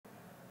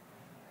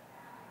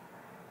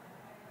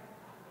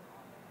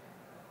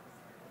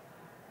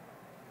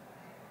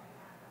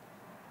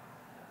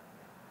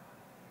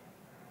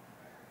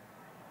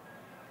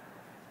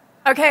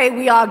Okay,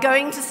 we are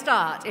going to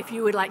start, if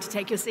you would like to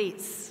take your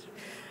seats.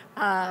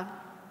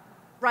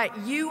 Right,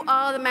 you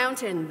are the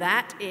mountain.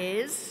 That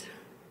is...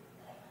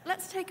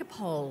 Let's take a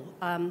poll.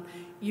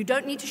 You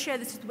don't need to share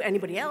this with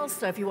anybody else,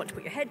 so if you want to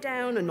put your head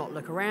down and not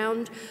look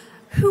around.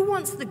 Who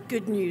wants the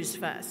good news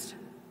first?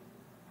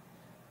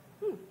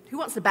 Who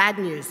wants the bad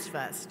news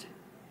first?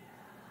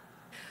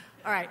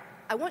 All right,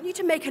 I want you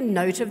to make a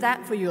note of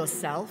that for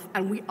yourself,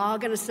 and we are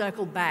going to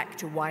circle back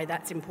to why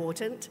that's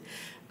important.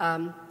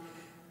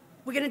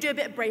 We're going to do a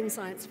bit of brain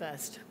science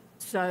first.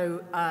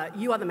 So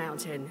you are the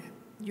mountain.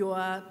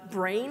 Your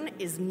brain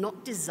is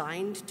not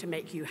designed to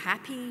make you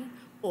happy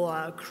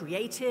or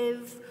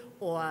creative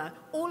or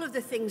all of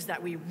the things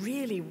that we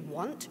really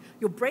want.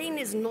 Your brain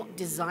is not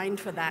designed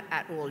for that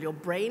at all. Your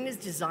brain is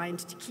designed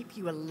to keep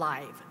you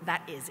alive.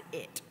 That is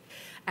it.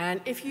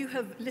 And if you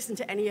have listened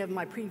to any of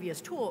my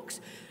previous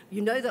talks,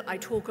 you know that I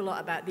talk a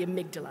lot about the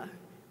amygdala,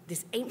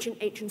 this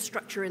ancient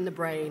structure in the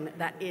brain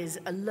that is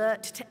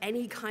alert to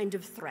any kind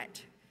of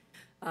threat.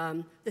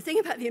 The thing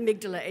about the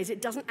amygdala is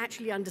it doesn't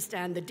actually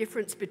understand the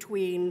difference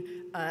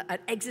between an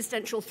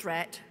existential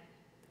threat,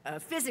 a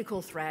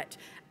physical threat,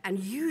 and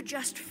you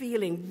just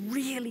feeling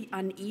really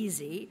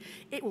uneasy.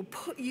 It will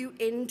put you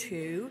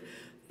into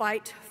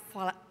fight,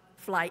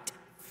 flight,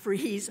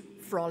 freeze,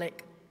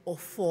 frolic, or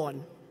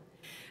fawn.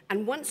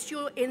 And once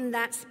you're in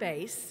that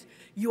space,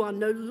 you are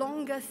no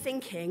longer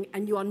thinking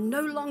and you are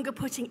no longer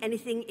putting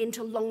anything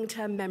into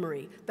long-term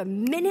memory. The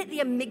minute the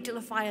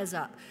amygdala fires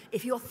up,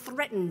 if you're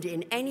threatened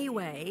in any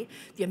way,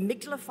 the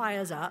amygdala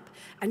fires up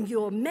and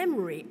your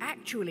memory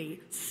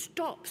actually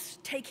stops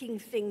taking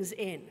things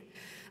in.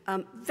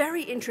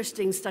 Very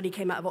interesting study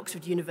came out of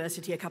Oxford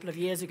University a couple of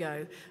years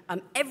ago.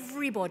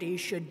 Everybody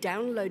should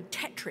download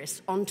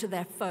Tetris onto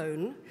their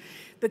phone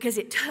because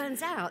it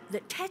turns out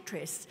that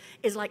Tetris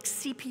is like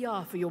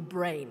CPR for your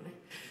brain.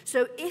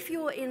 So if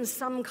you're in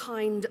some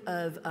kind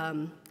of,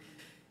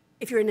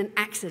 if you're in an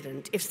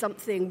accident, if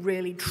something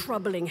really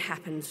troubling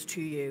happens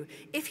to you,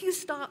 if you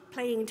start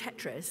playing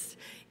Tetris,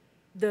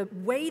 the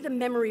way the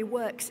memory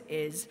works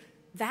is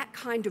that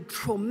kind of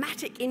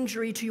traumatic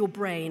injury to your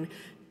brain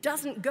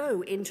doesn't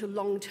go into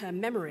long-term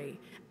memory.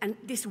 And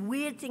this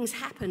weird things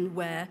happen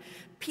where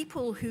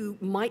people who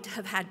might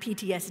have had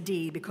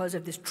PTSD because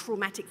of this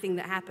traumatic thing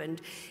that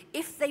happened,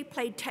 if they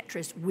played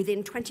Tetris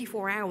within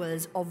 24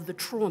 hours of the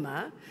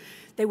trauma,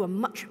 they were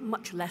much,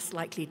 much less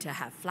likely to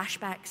have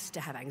flashbacks,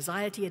 to have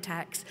anxiety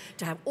attacks,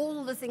 to have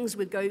all the things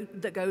that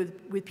go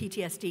with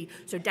PTSD.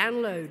 So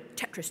download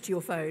Tetris to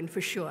your phone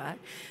for sure.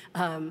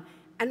 And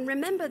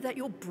remember that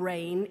your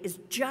brain is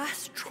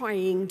just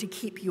trying to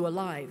keep you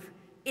alive.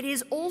 It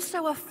is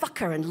also a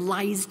fucker and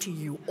lies to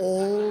you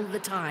all the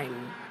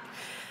time.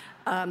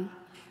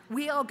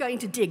 We are going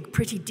to dig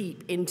pretty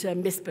deep into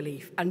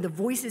misbelief and the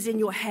voices in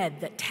your head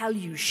that tell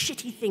you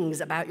shitty things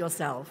about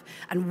yourself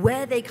and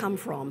where they come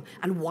from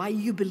and why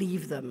you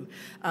believe them.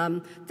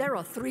 There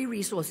are 3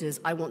 resources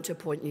I want to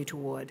point you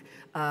toward.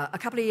 A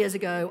couple of years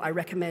ago, I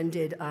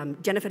recommended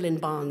Jennifer Lynn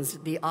Barnes,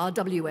 the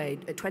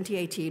RWA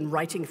 2018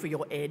 Writing for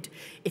Your Id.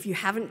 If you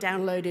haven't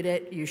downloaded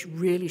it, you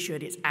really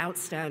should. It's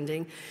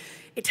outstanding.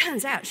 It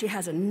turns out she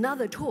has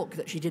another talk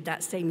that she did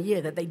that same year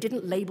that they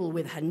didn't label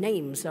with her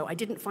name, so I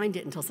didn't find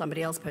it until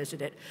somebody else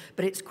posted it,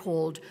 but it's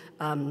called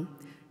The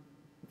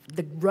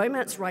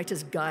Romance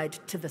Writer's Guide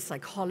to the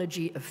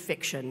Psychology of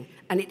Fiction.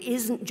 And it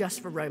isn't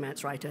just for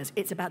romance writers.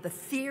 It's about the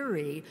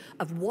theory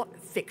of what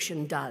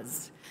fiction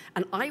does.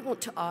 And I want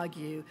to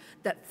argue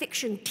that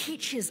fiction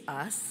teaches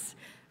us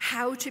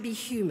how to be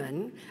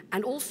human,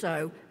 and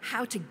also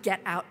how to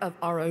get out of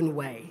our own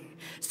way.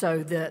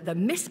 So the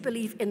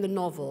misbelief in the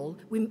novel,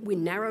 we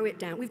narrow it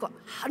down. We've got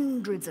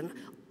hundreds, and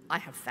I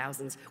have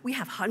thousands. We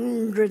have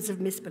hundreds of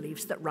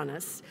misbeliefs that run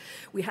us.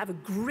 We have a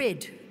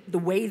grid. The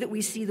way that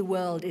we see the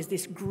world is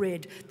this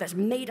grid that's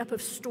made up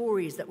of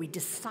stories that we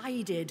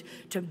decided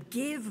to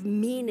give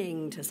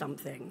meaning to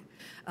something.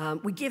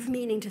 We give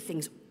meaning to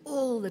things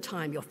all the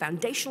time. Your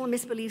foundational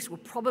misbeliefs were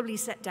probably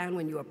set down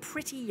when you were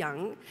pretty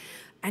young,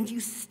 and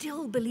you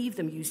still believe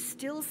them. You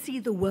still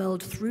see the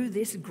world through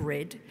this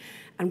grid.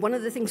 And one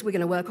of the things we're going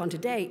to work on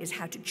today is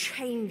how to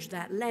change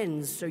that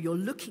lens so you're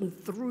looking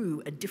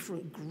through a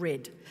different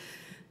grid.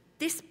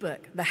 This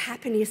book, The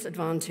Happiness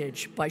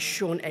Advantage by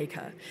Shawn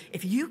Achor,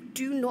 if you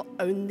do not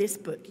own this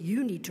book,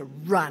 you need to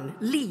run,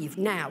 leave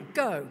now,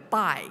 go,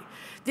 buy.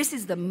 This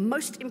is the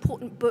most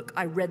important book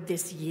I read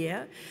this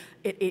year.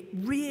 It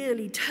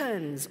really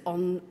turns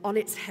on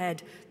its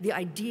head the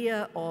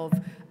idea of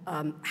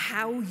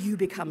how you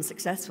become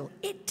successful.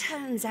 It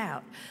turns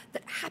out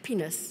that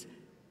happiness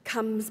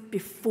comes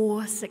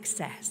before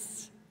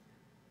success.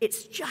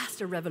 It's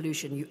just a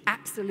revolution. You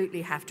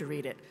absolutely have to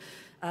read it.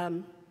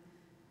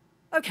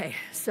 Okay,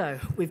 so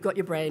we've got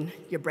your brain.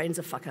 Your brain's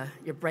a fucker.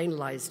 Your brain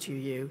lies to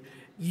you.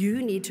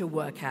 You need to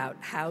work out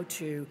how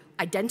to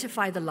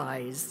identify the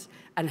lies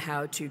and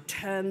how to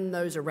turn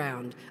those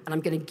around. And I'm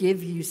going to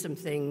give you some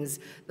things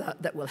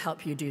that will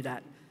help you do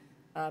that.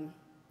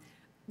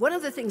 One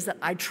of the things that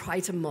I try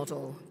to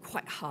model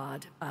quite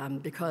hard,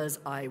 because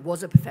I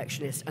was a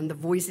perfectionist and the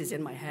voices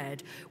in my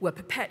head were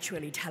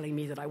perpetually telling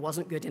me that I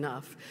wasn't good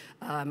enough,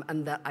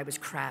 and that I was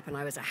crap and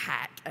I was a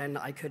hack and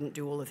I couldn't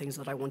do all the things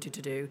that I wanted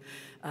to do.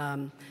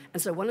 And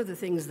so one of the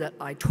things that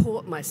I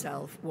taught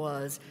myself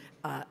was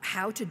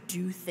how to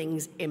do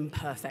things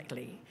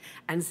imperfectly.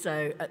 And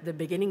so at the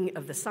beginning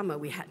of the summer,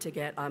 we had to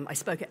get, I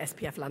spoke at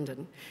SPF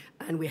London,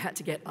 and we had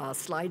to get our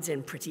slides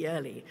in pretty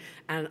early.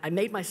 And I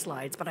made my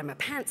slides, but I'm a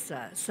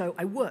pantser, so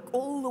I work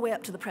all the way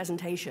up to the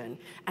presentation.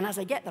 And as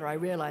I get there, I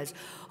realize,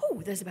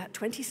 oh, there's about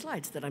 20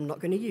 slides that I'm not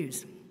going to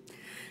use.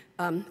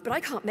 But I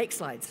can't make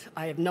slides.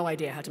 I have no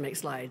idea how to make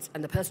slides.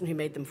 And the person who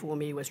made them for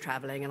me was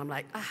traveling, and I'm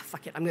like,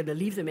 fuck it, I'm going to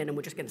leave them in, and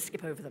we're just going to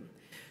skip over them.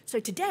 So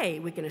today,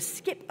 we're going to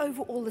skip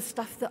over all the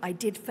stuff that I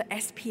did for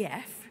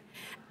SPF,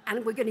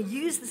 and we're going to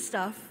use the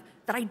stuff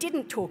that I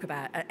didn't talk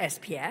about at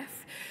SPF,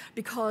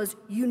 because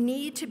you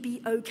need to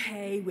be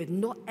okay with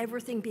not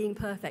everything being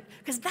perfect,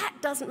 because that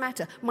doesn't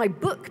matter. My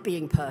book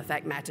being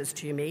perfect matters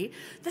to me.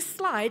 The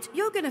slides,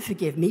 you're going to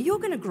forgive me. You're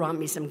going to grant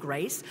me some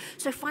grace.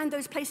 So find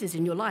those places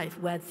in your life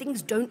where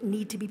things don't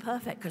need to be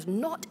perfect, because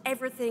not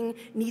everything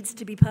needs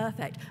to be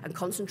perfect, and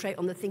concentrate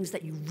on the things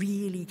that you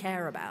really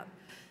care about.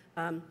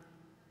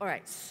 All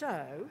right,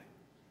 so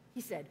he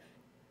said,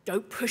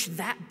 don't push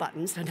that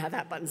button. So now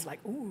that button's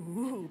like,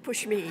 ooh,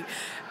 push me.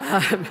 All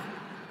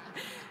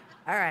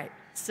right,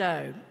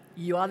 so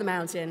you are the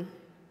mountain.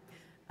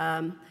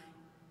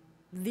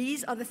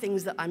 These are the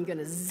things that I'm going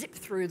to zip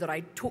through that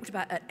I talked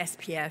about at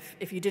SPF.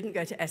 If you didn't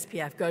go to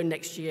SPF, go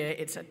next year.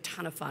 It's a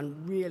ton of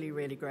fun, really,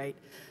 really great.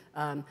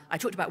 I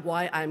talked about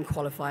why I'm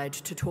qualified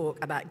to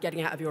talk about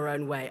getting out of your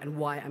own way and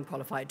why I'm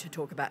qualified to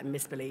talk about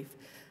misbelief.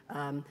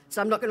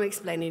 So I'm not going to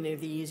explain any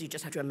of these. You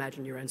just have to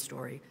imagine your own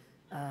story.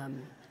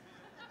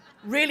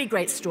 Really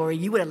great story.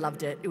 You would have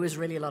loved it. It was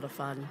really a lot of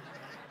fun.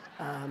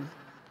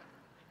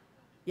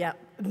 Yeah,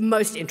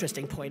 most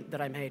interesting point that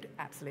I made,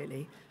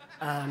 absolutely.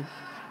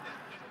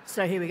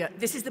 So here we go.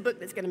 This is the book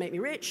that's going to make me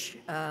rich.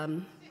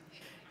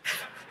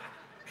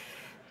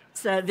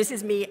 So this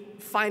is me,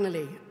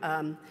 finally.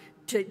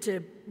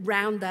 To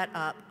round that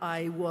up,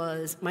 my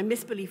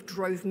misbelief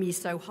drove me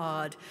so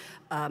hard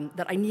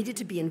that I needed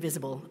to be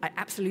invisible. I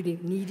absolutely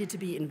needed to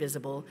be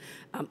invisible,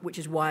 which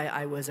is why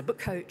I was a book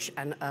coach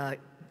and a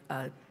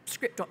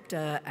script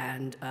doctor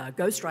and a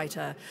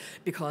ghostwriter,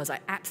 because I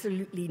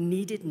absolutely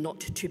needed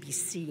not to be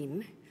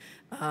seen.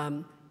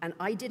 And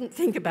I didn't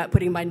think about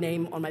putting my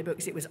name on my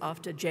books. It was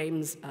after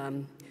James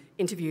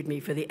interviewed me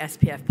for the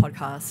SPF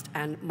podcast,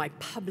 and my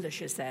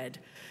publisher said,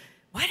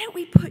 why don't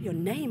we put your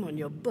name on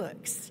your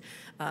books?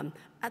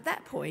 At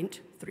that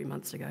point, 3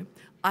 months ago,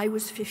 I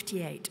was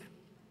 58.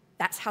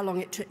 That's how long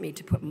it took me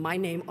to put my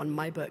name on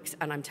my books.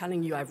 And I'm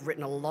telling you, I've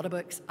written a lot of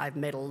books, I've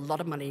made a lot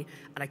of money,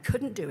 and I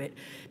couldn't do it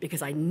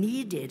because I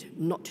needed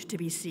not to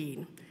be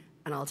seen.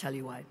 And I'll tell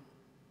you why.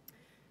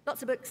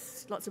 Lots of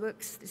books, lots of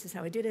books. This is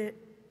how I did it.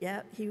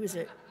 Yeah, he was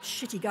a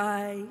shitty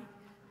guy.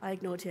 I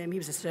ignored him. He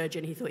was a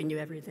surgeon. He thought he knew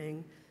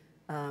everything.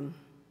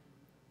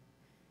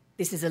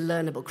 This is a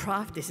learnable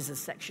craft. This is a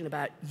section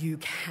about you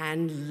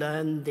can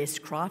learn this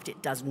craft.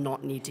 It does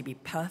not need to be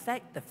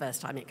perfect the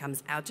first time it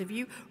comes out of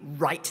you.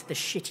 Write the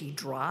shitty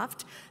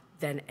draft,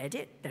 then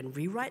edit, then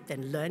rewrite,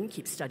 then learn,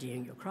 keep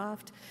studying your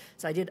craft.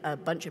 So I did a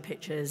bunch of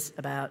pictures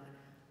about,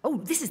 oh,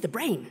 this is the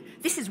brain.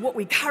 This is what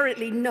we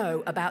currently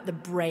know about the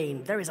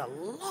brain. There is a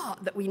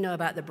lot that we know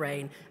about the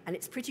brain, and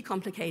it's pretty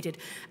complicated.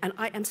 And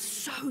I am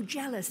so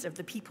jealous of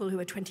the people who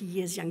are 20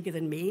 years younger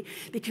than me,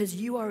 because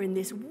you are in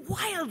this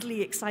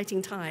wildly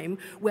exciting time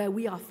where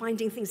we are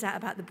finding things out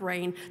about the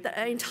brain that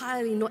are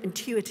entirely not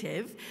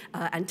intuitive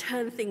and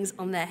turn things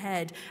on their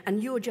head.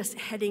 And you're just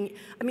heading,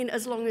 I mean,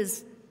 as long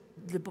as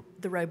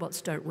the robots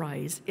don't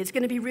rise, it's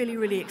going to be really,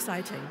 really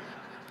exciting.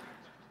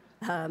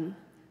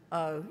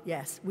 Oh,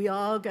 yes, we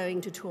are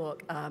going to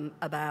talk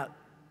about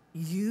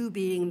you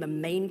being the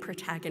main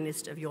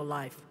protagonist of your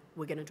life.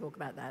 We're going to talk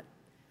about that.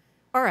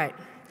 All right,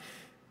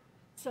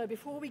 so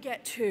before we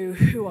get to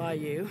who are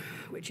you,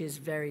 which is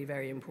very,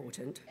 very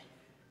important.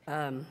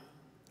 All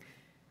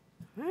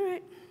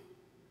right.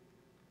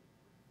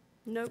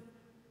 Nope.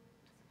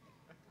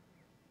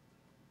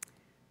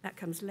 That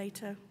comes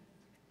later.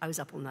 I was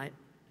up all night.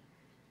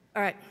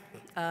 All right.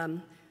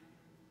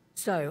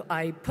 So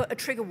I put a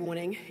trigger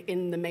warning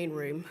in the main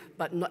room,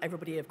 but not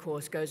everybody, of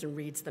course, goes and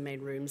reads the main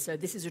room. So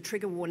this is a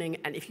trigger warning,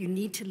 and if you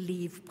need to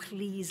leave,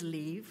 please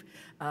leave,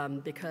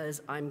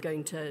 because I'm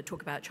going to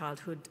talk about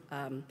childhood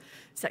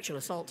sexual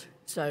assault.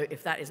 So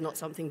if that is not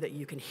something that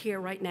you can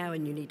hear right now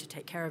and you need to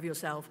take care of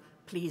yourself,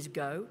 please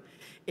go.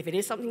 If it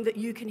is something that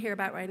you can hear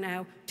about right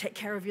now, take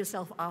care of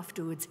yourself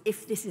afterwards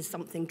if this is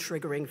something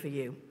triggering for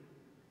you.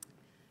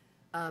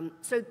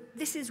 So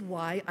this is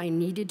why I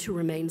needed to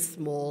remain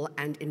small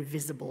and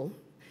invisible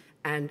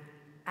and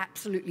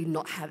absolutely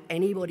not have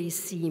anybody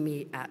see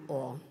me at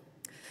all.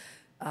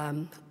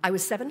 I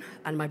was 7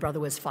 and my brother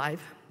was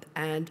 5,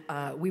 and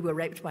we were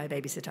raped by a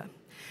babysitter.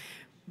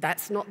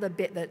 That's not the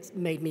bit that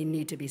made me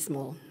need to be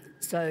small.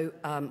 So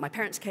my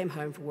parents came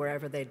home from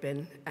wherever they'd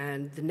been,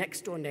 and the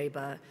next door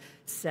neighbor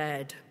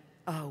said,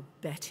 "Oh,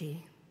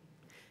 Betty,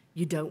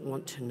 you don't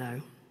want to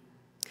know."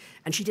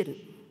 And she didn't.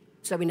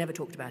 So we never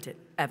talked about it,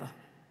 ever.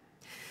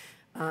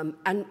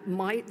 And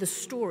the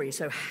story,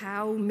 so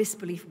how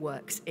misbelief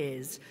works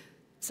is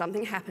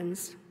something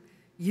happens,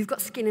 you've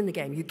got skin in the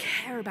game, you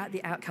care about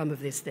the outcome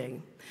of this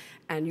thing,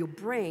 and your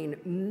brain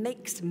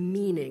makes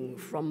meaning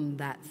from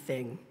that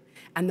thing.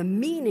 And the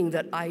meaning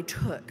that I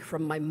took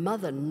from my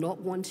mother not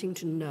wanting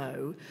to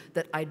know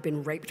that I'd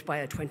been raped by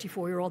a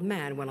 24-year-old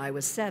man when I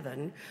was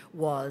 7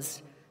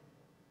 was,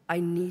 I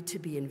need to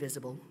be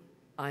invisible.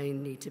 I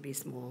need to be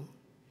small.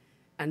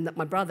 And that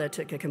my brother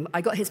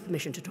I got his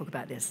permission to talk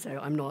about this, so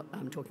I'm not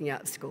talking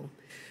out of school.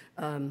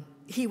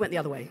 He went the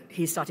other way.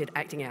 He started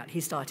acting out.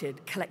 He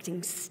started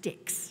collecting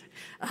sticks,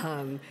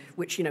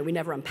 which, we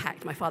never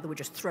unpacked. My father would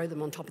just throw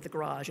them on top of the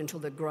garage until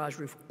the garage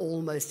roof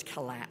almost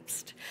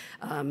collapsed.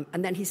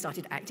 And then he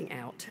started acting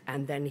out,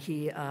 and then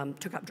he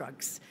took up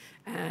drugs.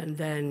 And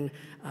then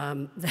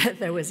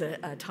there was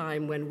a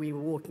time when we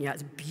were walking out.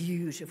 It's a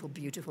beautiful,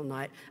 beautiful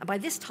night. And by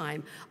this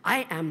time,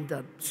 I am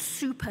the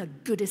super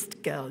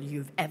goodest girl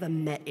you've ever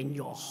met in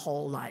your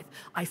whole life.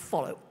 I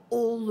follow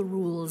all the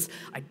rules.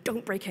 I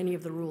don't break any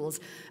of the rules.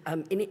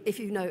 If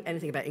you know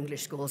anything about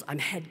English schools, I'm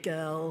head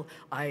girl.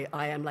 I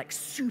am like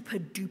super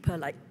duper,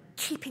 like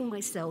keeping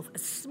myself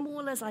as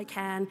small as I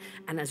can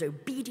and as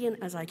obedient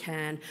as I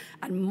can.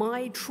 And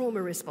my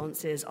trauma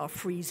responses are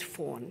freeze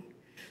fawn.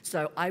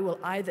 So I will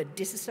either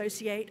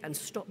disassociate and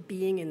stop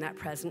being in that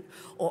present,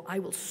 or I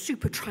will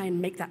super try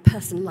and make that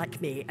person like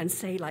me and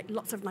say like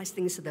lots of nice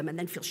things to them and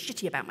then feel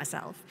shitty about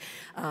myself.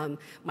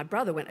 My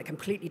brother went a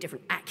completely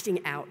different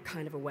acting out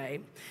kind of a way.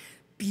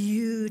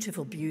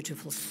 Beautiful,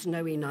 beautiful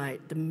snowy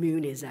night. The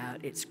moon is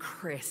out. It's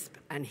crisp.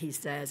 And he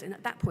says, and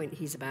at that point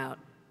he's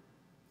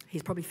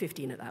probably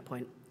 15 at that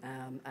point.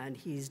 And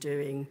he's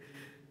doing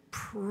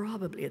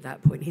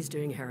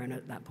heroin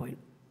at that point.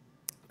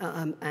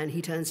 And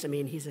he turns to me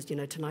and he says,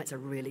 tonight's a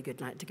really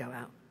good night to go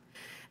out.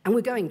 And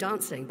we're going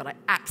dancing, but I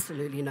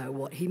absolutely know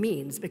what he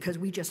means because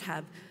we just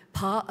have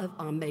part of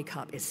our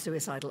makeup is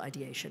suicidal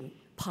ideation.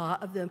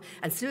 Part of them,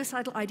 and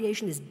suicidal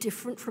ideation is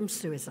different from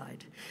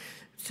suicide.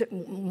 So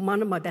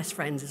one of my best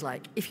friends is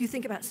like, if you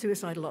think about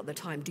suicide a lot of the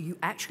time, do you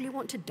actually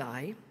want to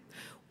die?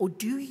 Or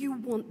do you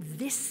want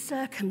this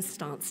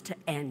circumstance to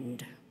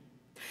end?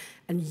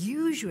 And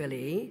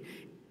usually,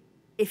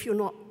 if you're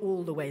not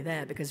all the way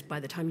there, because by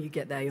the time you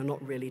get there, you're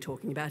not really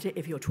talking about it.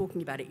 If you're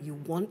talking about it, you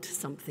want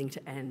something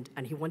to end,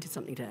 and he wanted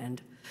something to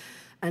end.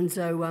 And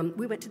so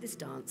we went to this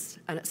dance,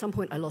 and at some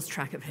point I lost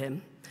track of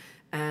him,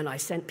 and I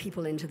sent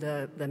people into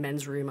the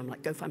men's room. I'm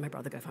like, go find my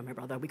brother, go find my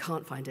brother. We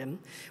can't find him.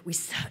 We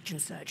search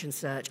and search and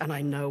search, and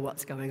I know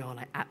what's going on.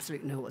 I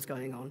absolutely know what's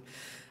going on.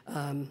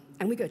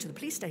 And we go to the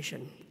police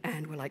station,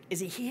 and we're like,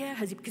 is he here?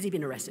 Because he'd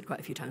been arrested quite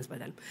a few times by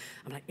then.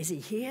 I'm like, is he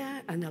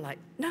here? And they're like,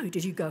 no,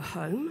 did you go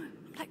home?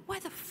 I'm like, why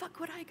the fuck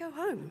would I go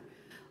home?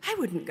 I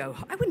wouldn't go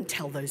home. I wouldn't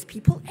tell those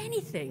people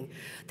anything.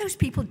 Those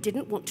people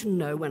didn't want to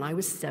know when I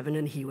was 7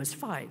 and he was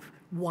 5.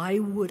 Why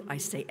would I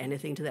say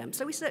anything to them?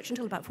 So we searched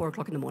until about 4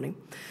 o'clock in the morning.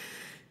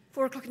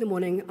 4 o'clock in the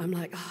morning, I'm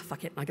like,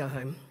 fuck it, I go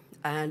home.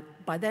 And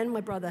by then,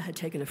 my brother had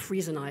taken a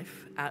freezer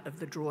knife out of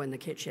the drawer in the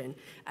kitchen,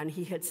 and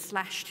he had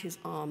slashed his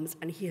arms,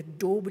 and he had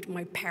daubed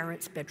my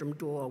parents' bedroom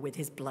door with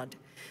his blood,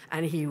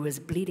 and he was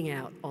bleeding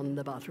out on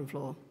the bathroom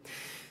floor.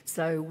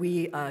 So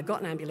we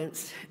got an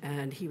ambulance,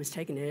 and he was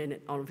taken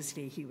in.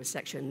 Obviously, he was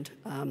sectioned.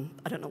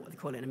 I don't know what they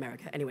call it in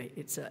America. Anyway,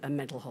 it's a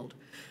mental hold.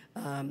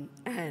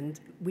 And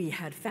we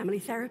had family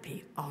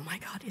therapy. Oh, my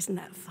God, isn't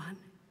that fun?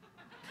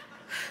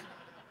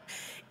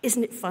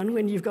 Isn't it fun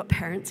when you've got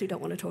parents who don't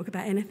want to talk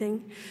about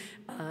anything?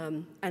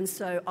 And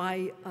so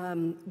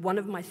one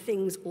of my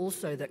things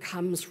also that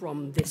comes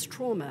from this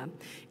trauma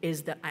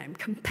is that I am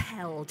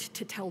compelled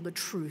to tell the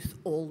truth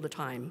all the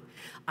time.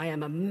 I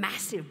am a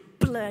massive,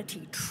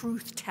 blurty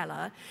truth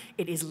teller.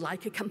 It is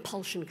like a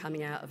compulsion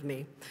coming out of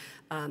me.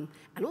 And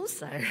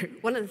also,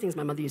 one of the things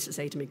my mother used to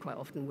say to me quite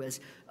often was,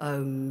 oh,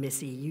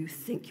 Missy, you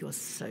think you're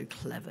so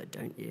clever,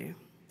 don't you?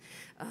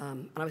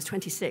 And I was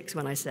 26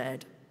 when I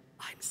said,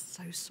 I'm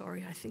so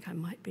sorry, I think I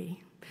might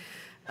be.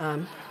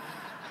 At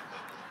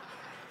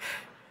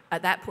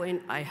that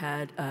point, I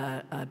had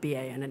a BA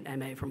and an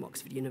MA from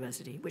Oxford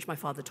University, which my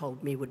father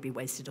told me would be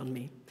wasted on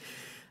me.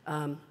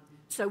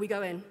 So we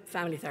go in,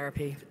 family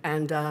therapy,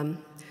 and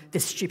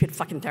this stupid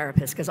fucking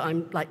therapist, because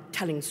I'm like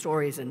telling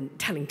stories and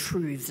telling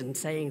truths and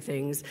saying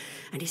things,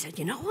 and he said,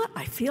 you know what,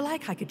 I feel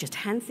like I could just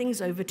hand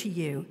things over to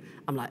you.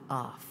 I'm like,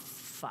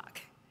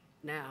 fuck.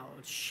 Now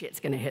shit's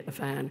going to hit the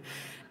fan.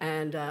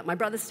 And my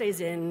brother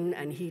stays in,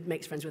 and he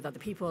makes friends with other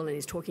people, and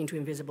he's talking to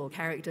invisible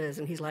characters,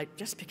 and he's like,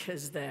 just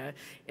because they're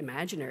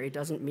imaginary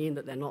doesn't mean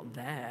that they're not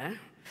there.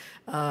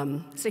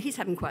 So he's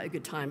having quite a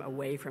good time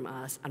away from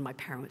us, and my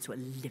parents were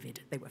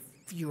livid. They were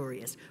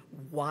furious.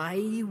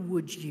 Why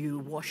would you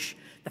wash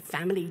the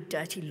family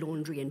dirty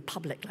laundry in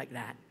public like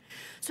that?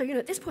 So,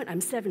 at this point,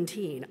 I'm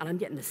 17, and I'm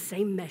getting the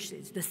same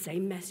messages.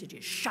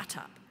 Shut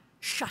up,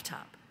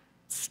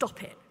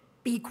 stop it,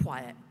 be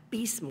quiet.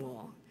 Be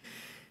small.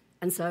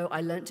 And so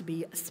I learned to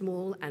be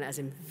small and as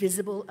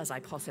invisible as I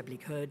possibly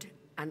could.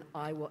 And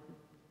I will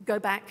go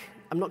back.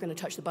 I'm not going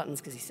to touch the buttons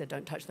because he said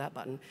don't touch that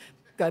button.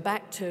 Go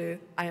back to,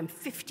 I am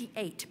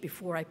 58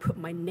 before I put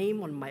my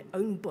name on my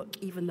own book,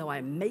 even though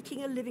I'm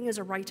making a living as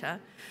a writer,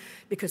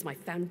 because my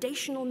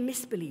foundational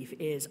misbelief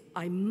is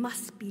I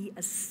must be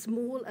as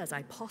small as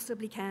I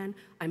possibly can.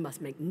 I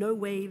must make no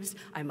waves.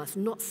 I must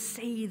not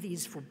say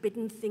these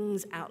forbidden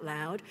things out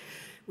loud,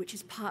 which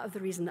is part of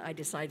the reason that I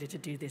decided to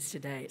do this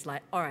today. It's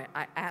like, all right,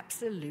 I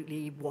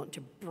absolutely want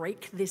to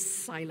break this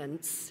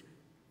silence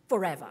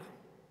forever.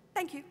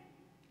 Thank you.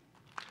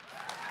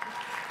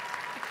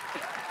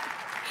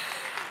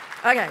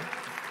 Okay,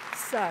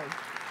 so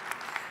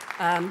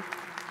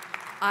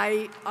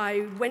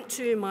I went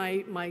to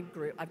my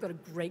group. I've got a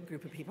great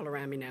group of people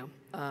around me now.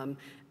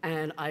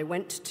 And I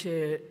went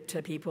to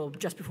people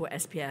just before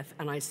SPF,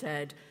 and I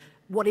said,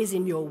 what is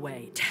in your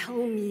way?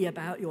 Tell me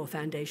about your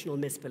foundational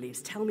misbeliefs.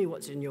 Tell me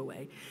what's in your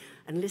way.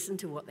 And listen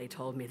to what they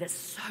told me. There's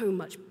so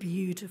much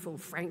beautiful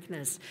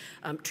frankness.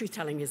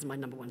 Truth-telling is my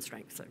number one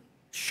strength, so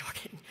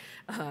shocking.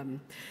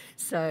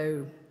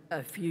 So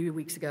a few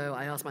weeks ago,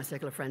 I asked my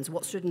circle of friends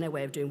what stood in their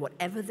way of doing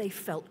whatever they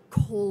felt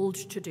called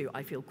to do.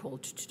 I feel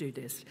called to do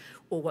this,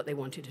 or what they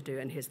wanted to do,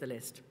 and here's the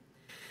list.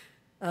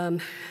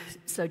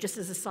 So just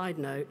as a side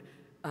note,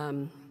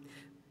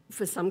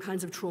 for some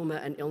kinds of trauma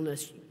and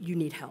illness, you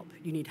need help.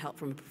 You need help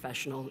from a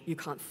professional. You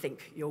can't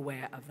think your way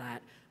out of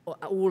that.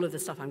 All of the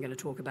stuff I'm going to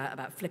talk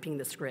about flipping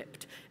the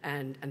script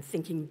and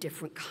thinking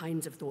different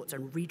kinds of thoughts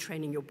and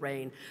retraining your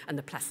brain and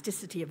the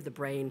plasticity of the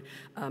brain.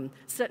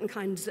 Certain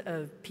kinds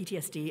of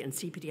PTSD and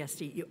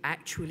CPTSD, you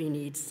actually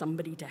need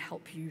somebody to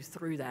help you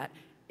through that.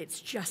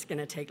 It's just going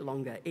to take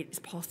longer. It's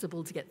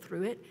possible to get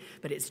through it,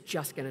 but it's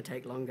just going to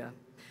take longer.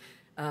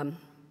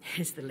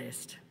 Here's the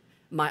list.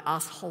 My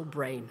asshole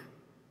brain,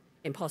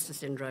 imposter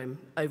syndrome,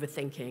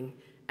 overthinking,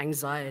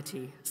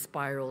 anxiety,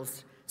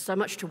 spirals, so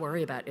much to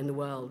worry about in the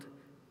world.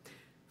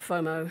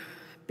 FOMO,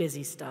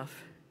 busy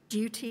stuff.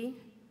 Duty,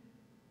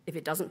 if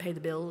it doesn't pay the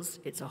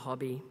bills, it's a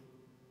hobby.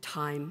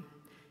 Time,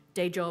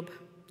 day job,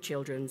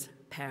 children's,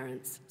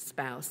 parents,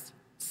 spouse,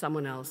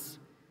 someone else.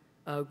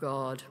 Oh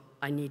God,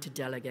 I need to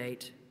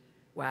delegate.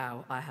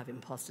 Wow, I have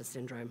imposter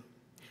syndrome.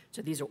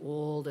 So these are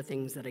all the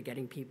things that are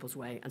getting people's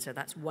way. And so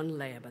that's one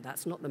layer, but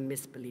that's not the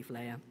misbelief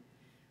layer.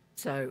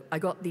 So I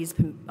got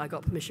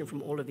permission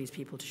from all of these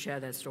people to share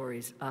their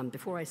stories.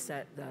 Before I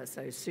set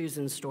so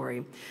Susan's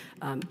story,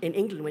 in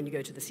England, when you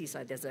go to the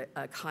seaside, there's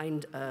a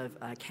kind of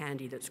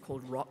candy that's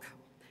called rock.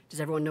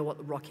 Does everyone know what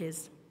the rock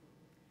is?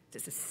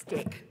 It's a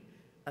stick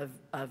of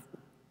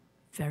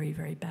very,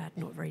 very bad,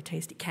 not very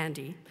tasty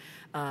candy.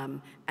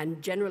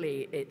 And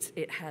generally,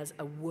 it has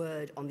a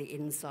word on the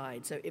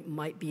inside. So it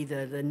might be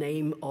the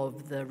name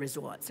of the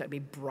resort. So it'd be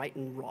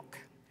Brighton Rock.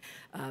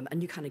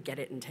 And you kind of get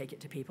it and take it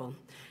to people.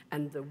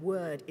 And the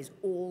word is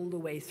all the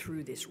way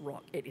through this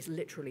rock. It is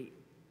literally,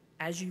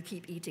 as you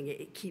keep eating it,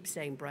 it keeps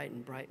saying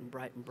Brighton, Brighton,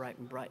 Brighton,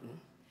 Brighton,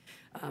 Brighton.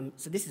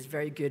 So this is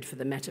very good for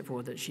the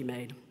metaphor that she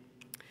made.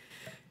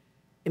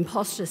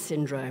 Imposter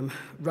syndrome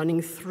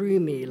running through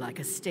me like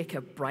a stick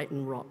of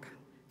Brighton rock,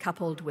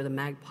 coupled with a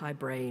magpie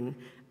brain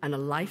and a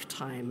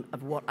lifetime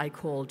of what I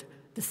called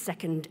the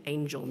second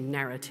angel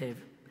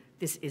narrative.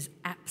 This is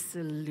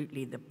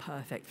absolutely the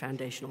perfect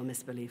foundational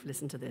misbelief.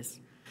 Listen to this.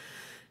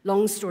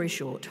 Long story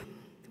short,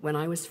 when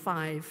I was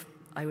 5,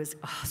 I'm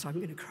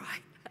going to cry.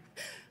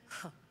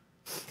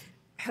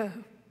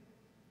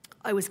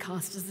 I was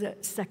cast as the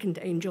second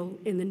angel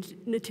in the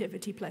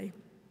nativity play.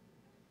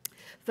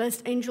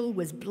 First angel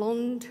was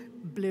blonde,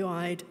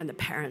 blue-eyed, and the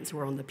parents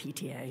were on the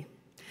PTA.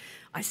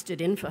 I stood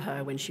in for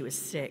her when she was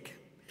sick,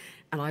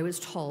 and I was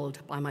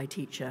told by my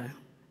teacher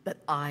that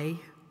I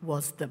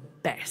was the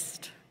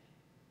best.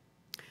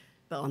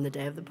 But on the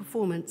day of the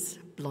performance,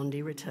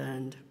 Blondie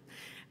returned,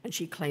 and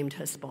she claimed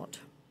her spot.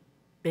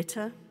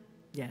 Bitter?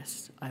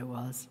 Yes, I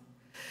was.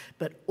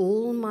 But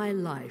all my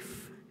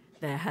life,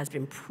 there has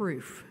been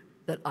proof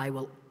that I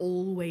will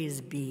always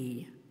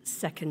be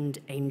second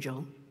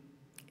angel.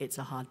 It's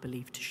a hard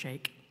belief to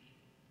shake.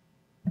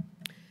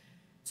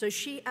 So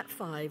she, at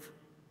 5,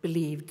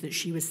 believed that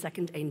she was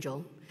second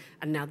angel,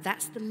 and now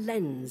that's the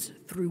lens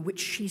through which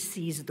she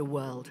sees the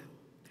world.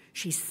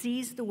 She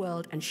sees the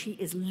world, and she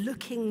is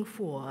looking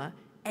for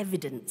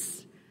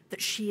evidence that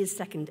she is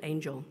second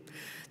angel.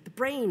 The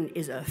brain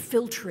is a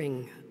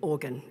filtering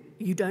organ.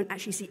 You don't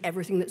actually see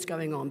everything that's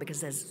going on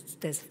because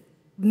there's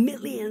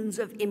millions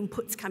of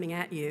inputs coming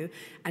at you,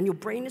 and your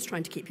brain is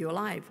trying to keep you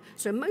alive.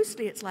 So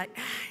mostly it's like,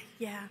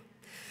 yeah,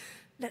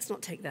 let's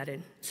not take that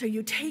in. So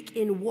you take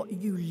in what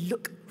you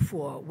look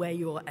for, where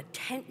your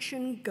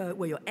attention goes,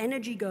 where your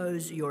energy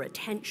goes, your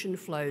attention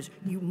flows.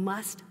 You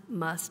must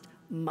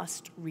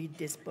read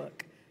this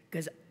book,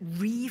 because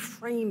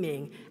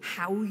reframing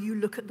how you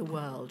look at the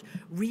world,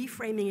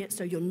 reframing it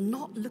so you're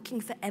not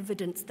looking for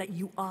evidence that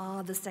you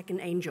are the second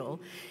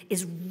angel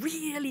is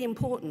really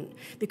important,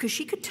 because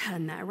she could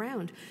turn that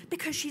around.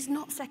 Because she's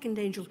not second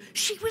angel.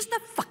 She was the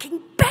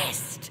fucking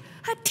best.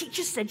 Her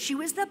teacher said she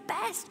was the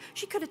best.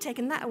 She could have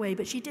taken that away,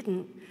 but she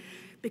didn't.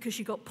 because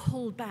she got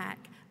pulled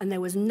back and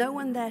there was no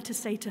one there to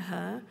say to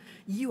her,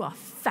 you are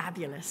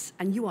fabulous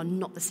and you are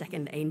not the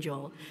second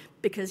angel.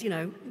 Because,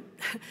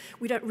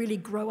 we don't really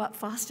grow up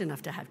fast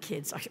enough to have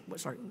kids.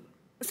 Sorry,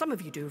 some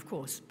of you do, of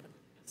course, but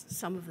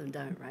some of them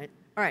don't, right?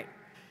 All right,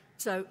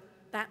 so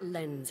that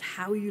lens,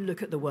 how you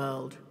look at the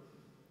world.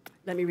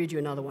 Let me read you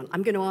another one.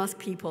 I'm going to ask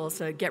people,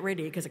 so get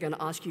ready, because I'm going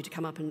to ask you to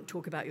come up and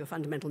talk about your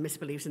fundamental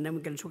misbeliefs, and then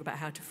we're going to talk about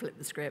how to flip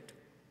the script.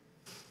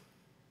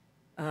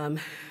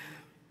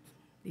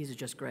 These are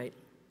just great.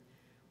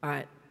 All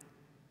right,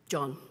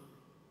 John.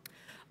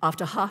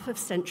 After half a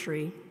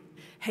century,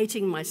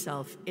 hating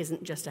myself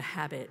isn't just a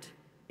habit,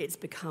 it's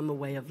become a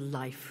way of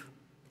life.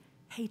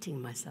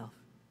 Hating myself.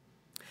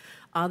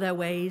 Are there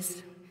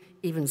ways,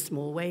 even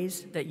small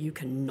ways, that you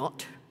can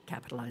not,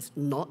 capitalize,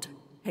 not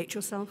hate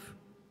yourself?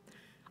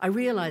 I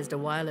realized a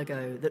while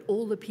ago that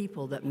all the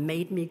people that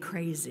made me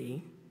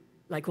crazy,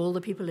 like all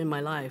the people in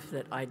my life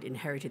that I'd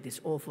inherited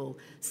this awful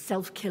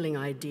self-killing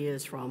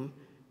ideas from,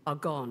 are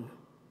gone,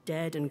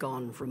 dead and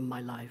gone from my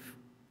life.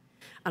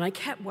 And I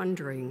kept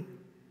wondering,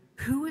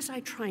 who was I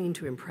trying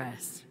to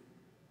impress?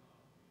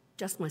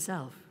 Just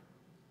myself.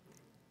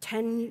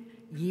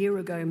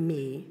 10-year-ago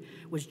me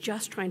was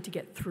just trying to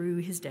get through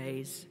his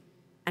days,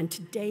 and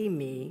today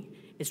me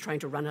is trying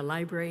to run a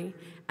library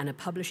and a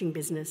publishing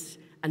business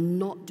and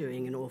not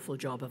doing an awful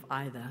job of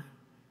either.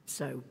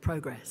 So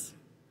progress,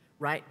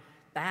 right?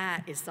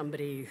 That is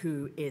somebody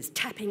who is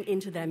tapping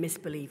into their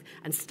misbelief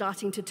and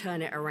starting to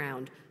turn it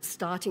around,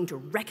 starting to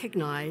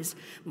recognize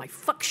my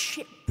fuck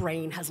shit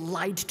brain has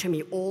lied to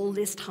me all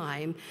this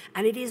time,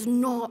 and it is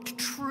not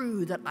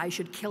true that I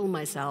should kill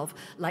myself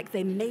like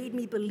they made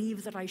me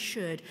believe that I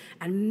should.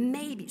 And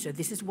maybe, so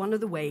this is one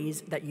of the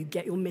ways that you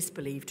get your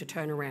misbelief to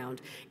turn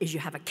around, is you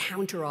have a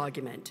counter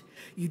argument.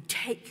 You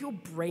take your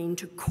brain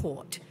to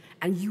court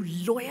and you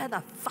lawyer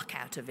the fuck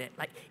out of it.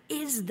 Like,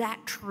 is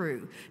that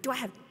true? Do I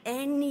have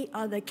any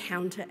other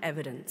counter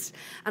evidence?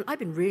 And I've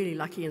been really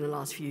lucky in the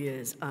last few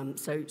years.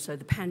 So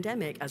the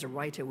pandemic as a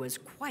writer was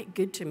quite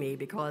good to me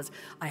because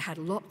I had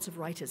lots of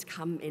writers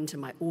come into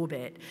my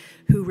orbit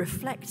who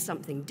reflect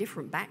something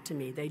different back to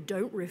me. They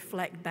don't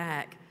reflect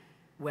back,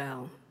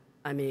 well,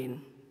 I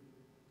mean,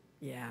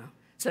 yeah.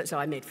 So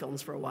I made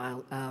films for a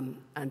while,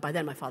 and by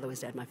then my father was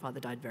dead. My father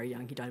died very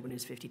young. He died when he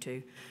was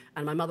 52.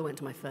 And my mother went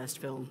to my first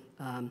film,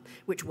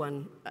 which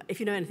won,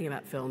 if you know anything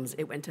about films,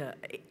 it went to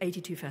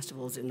 82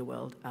 festivals in the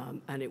world,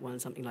 and it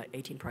won something like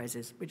 18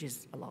 prizes, which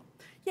is a lot.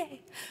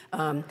 Yay!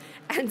 And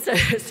so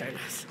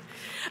nice.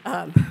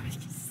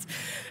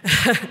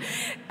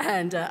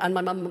 And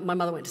my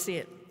mother went to see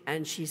it,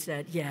 and she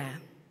said, yeah,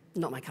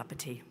 not my cup of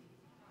tea.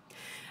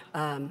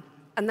 And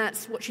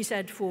that's what she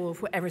said for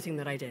everything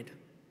that I did.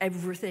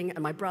 Everything,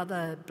 and my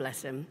brother,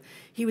 bless him,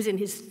 he was in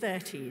his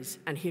 30s,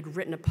 and he had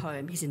written a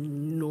poem. He's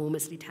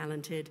enormously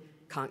talented,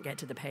 can't get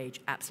to the page,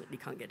 absolutely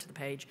can't get to the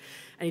page.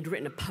 And he'd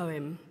written a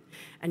poem,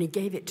 and he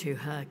gave it to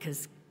her,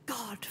 because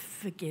God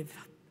forgive,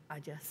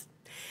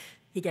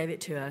 he gave it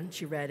to her, and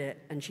she read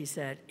it, and she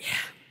said, yeah,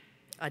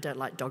 I don't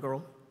like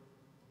doggerel.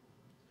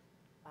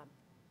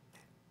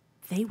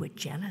 They were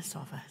jealous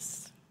of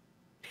us.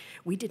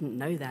 We didn't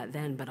know that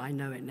then, but I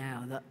know it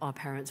now, that our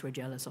parents were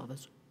jealous of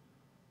us.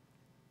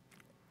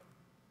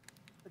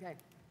 Okay,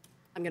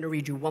 I'm going to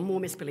read you one more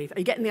misbelief. Are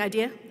you getting the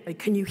idea?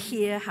 Can you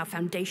hear how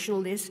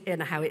foundational this is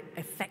and how it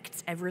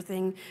affects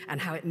everything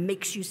and how it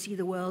makes you see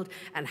the world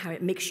and how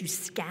it makes you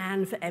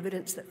scan for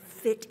evidence that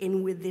fit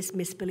in with this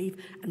misbelief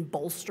and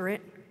bolster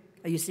it?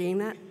 Are you seeing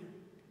that?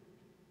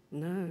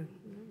 No.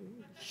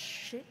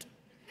 Shit.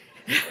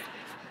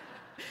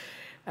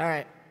 All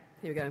right,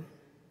 here we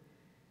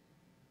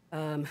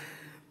go.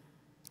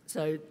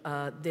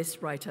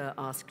 This writer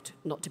asked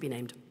not to be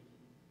named.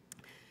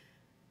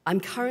 I'm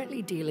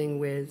currently dealing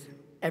with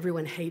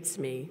everyone hates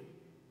me,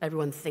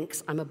 everyone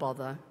thinks I'm a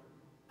bother,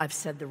 I've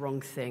said the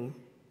wrong thing.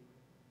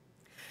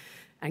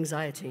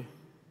 Anxiety.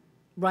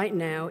 Right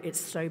now,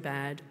 it's so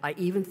bad, I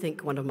even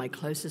think one of my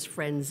closest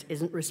friends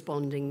isn't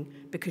responding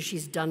because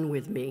she's done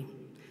with me.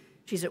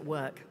 She's at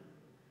work.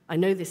 I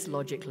know this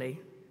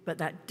logically, but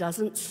that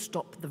doesn't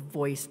stop the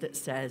voice that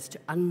says to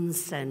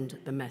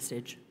unsend the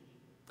message.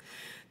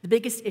 The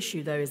biggest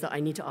issue, though, is that I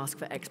need to ask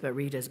for expert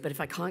readers, but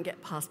if I can't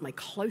get past my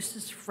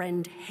closest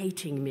friend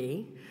hating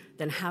me,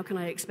 then how can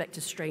I expect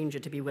a stranger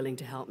to be willing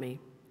to help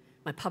me?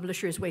 My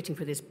publisher is waiting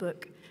for this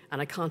book,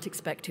 and I can't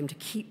expect him to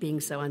keep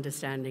being so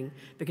understanding,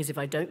 because if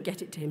I don't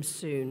get it to him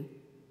soon,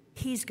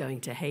 he's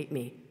going to hate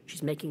me.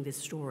 She's making this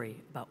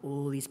story about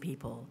all these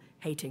people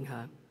hating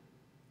her.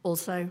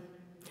 Also,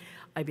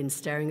 I've been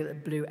staring at the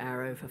blue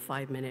arrow for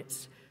 5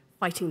 minutes,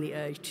 fighting the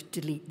urge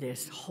to delete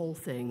this whole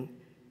thing,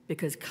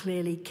 because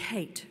clearly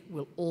Kate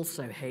will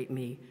also hate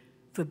me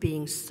for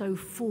being so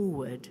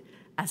forward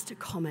as to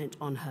comment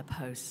on her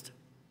post.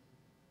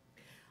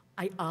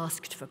 I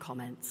asked for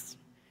comments.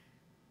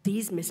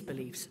 These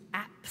misbeliefs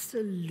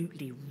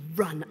absolutely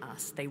run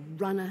us. They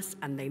run us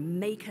and they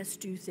make us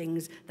do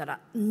things that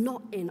are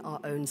not in our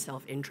own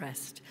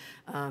self-interest.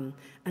 And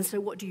so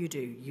what do?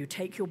 You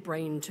take your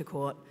brain to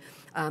court.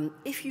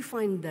 If you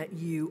find that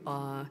you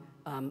are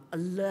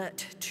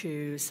alert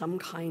to some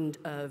kind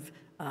of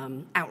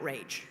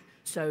outrage.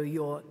 So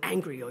you're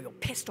angry or you're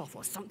pissed off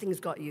or something's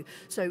got you.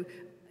 So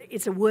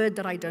it's a word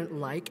that I don't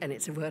like and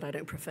it's a word I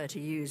don't prefer to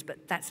use,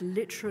 but that's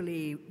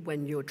literally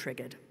when you're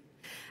triggered.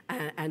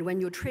 And when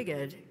you're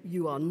triggered,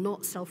 you are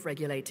not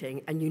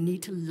self-regulating, and you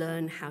need to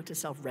learn how to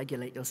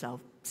self-regulate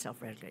yourself.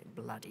 Self-regulate,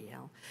 bloody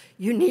hell.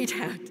 You need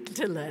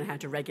to learn how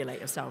to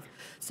regulate yourself.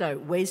 So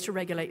ways to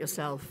regulate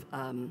yourself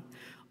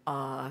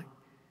are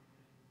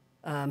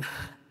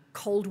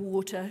cold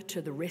water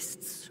to the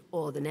wrists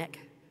or the neck.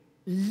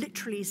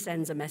 Literally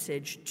sends a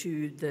message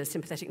to the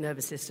sympathetic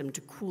nervous system to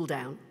cool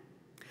down.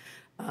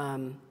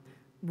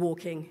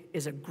 Walking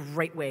is a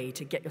great way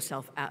to get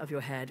yourself out of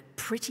your head.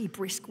 Pretty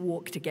brisk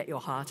walk to get your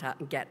heart out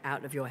and get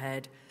out of your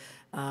head.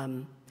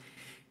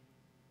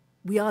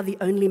 We are the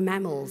only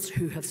mammals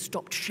who have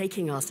stopped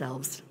shaking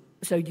ourselves.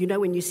 So you know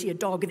when you see a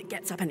dog that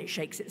gets up and it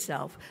shakes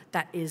itself,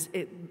 that is,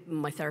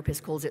 my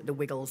therapist calls it the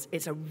wiggles.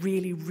 It's a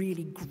really,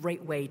 really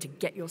great way to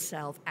get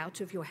yourself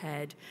out of your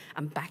head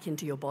and back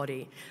into your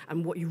body.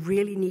 And what you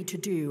really need to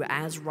do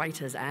as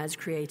writers, as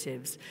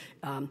creatives,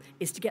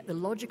 is to get the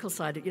logical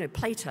side of,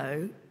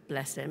 Plato,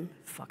 bless him,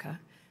 fucker,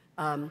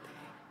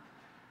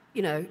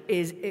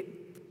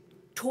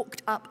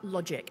 talked up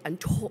logic and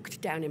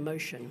talked down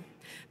emotion.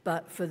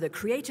 But for the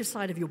creative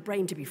side of your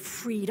brain to be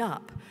freed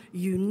up,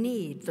 you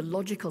need the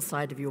logical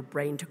side of your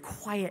brain to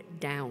quiet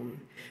down,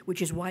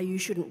 which is why you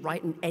shouldn't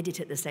write and edit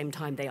at the same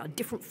time. They are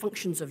different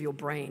functions of your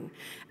brain.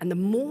 And the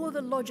more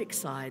the logic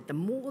side, the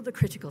more the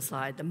critical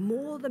side, the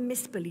more the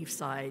misbelief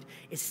side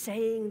is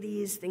saying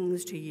these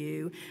things to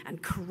you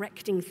and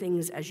correcting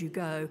things as you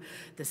go,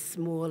 the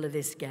smaller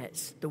this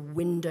gets. The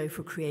window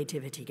for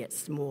creativity gets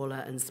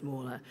smaller and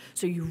smaller.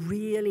 So you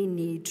really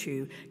need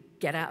to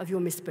get out of your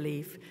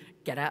misbelief,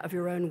 get out of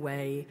your own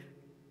way,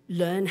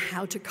 learn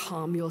how to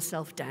calm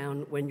yourself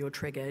down when you're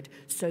triggered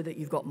so that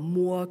you've got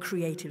more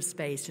creative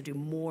space to do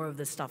more of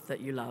the stuff that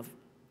you love.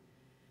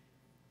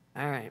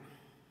 All right.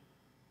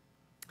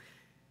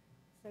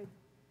 So,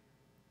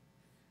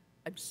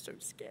 I'm so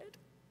scared.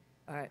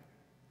 All right.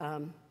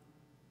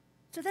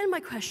 So then my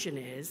question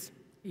is,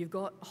 you've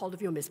got hold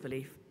of your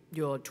misbelief,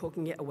 you're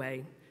talking it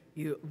away,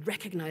 you're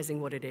recognizing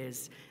what it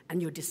is,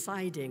 and you're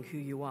deciding who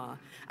you are.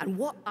 And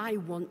what I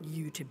want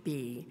you to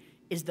be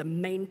is the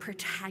main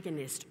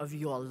protagonist of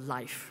your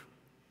life.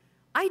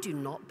 I do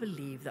not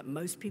believe that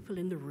most people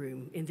in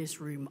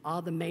this room,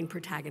 are the main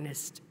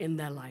protagonist in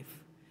their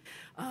life.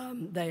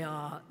 They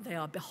are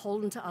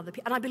beholden to other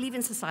people. And I believe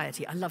in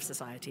society. I love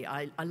society.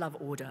 I love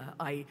order.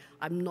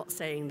 I'm not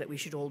saying that we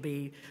should all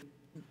be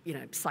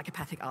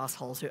psychopathic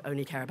assholes who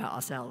only care about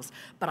ourselves.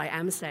 But I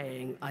am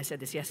saying, I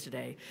said this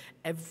yesterday,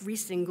 every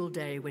single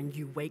day when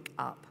you wake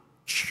up,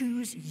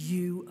 choose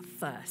you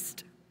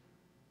first.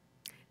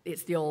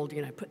 It's the old,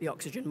 put the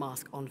oxygen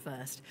mask on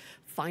first.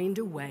 Find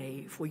a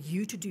way for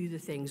you to do the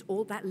things,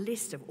 all that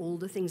list of all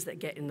the things that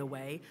get in the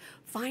way.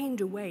 Find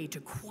a way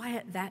to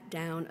quiet that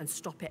down and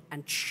stop it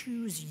and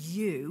choose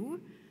you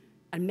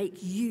and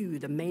make you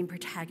the main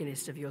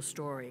protagonist of your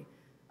story.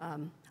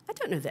 I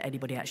don't know that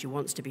anybody actually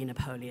wants to be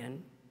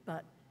Napoleon,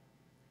 but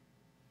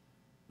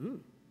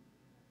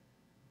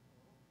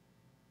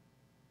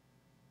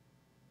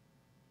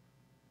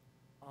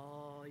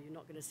Oh, you're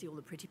not going to see all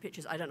the pretty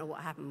pictures. I don't know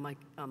what happened. My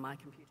computer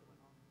went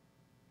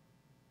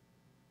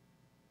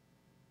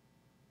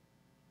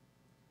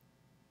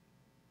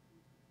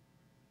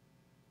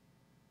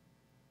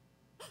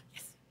off.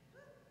 Yes.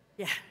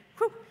 Yeah.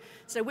 Whew.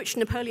 So which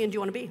Napoleon do you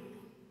want to be?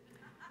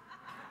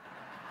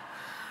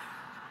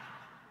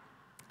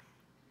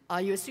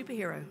 Are you a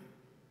superhero?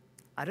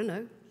 I don't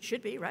know.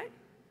 Should be, right?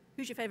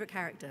 Who's your favorite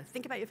character?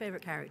 Think about your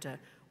favorite character.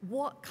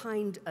 What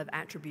kind of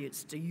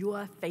attributes do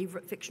your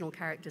favorite fictional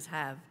characters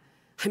have?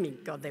 I mean,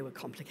 God, they were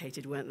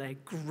complicated, weren't they?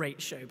 Great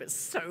show, but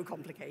so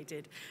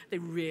complicated. They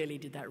really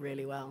did that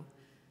really well.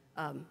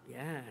 You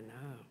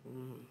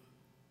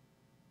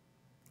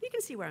can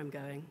see where I'm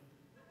going.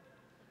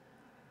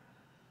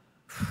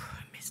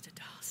 Mr.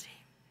 Darcy.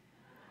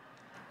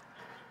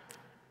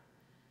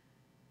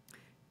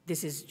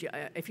 This is,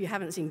 if you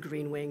haven't seen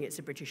Green Wing, it's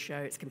a British show.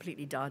 It's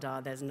completely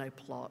dada. There's no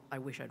plot. I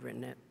wish I'd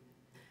written it.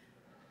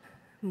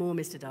 More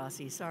Mr.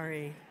 Darcy,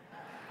 sorry.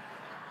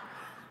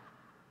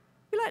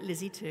 We like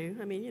Lizzie too.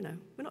 I mean,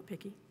 we're not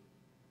picky.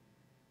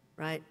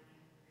 Right?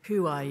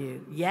 Who are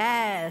you?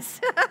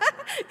 Yes.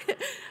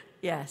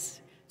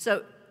 Yes.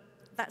 So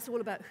that's all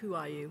about who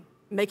are you.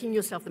 Making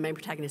yourself the main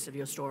protagonist of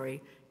your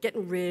story.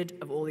 Getting rid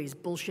of all these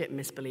bullshit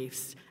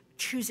misbeliefs.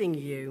 Choosing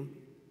you.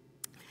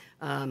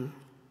 Are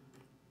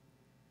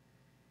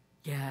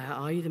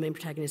you the main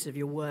protagonist of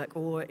your work,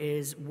 or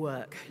is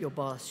work your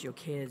boss, your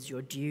kids,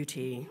 your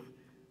duty?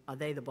 Are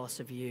they the boss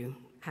of you?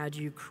 How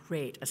do you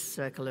create a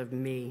circle of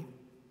me?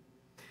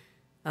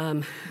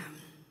 The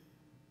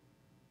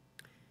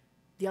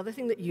other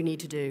thing that you need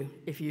to do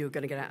if you're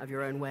going to get out of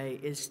your own way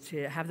is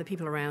to have the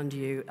people around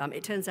you.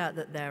 It turns out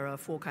that there are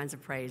 4 kinds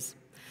of praise.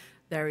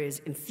 There is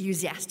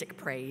enthusiastic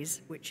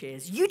praise, which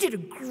is, you did a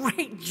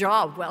great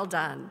job, well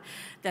done.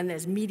 Then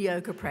there's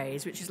mediocre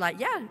praise, which is like,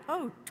 yeah,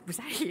 oh, was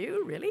that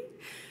you, really?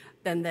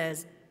 Then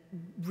there's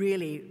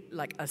really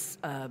like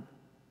a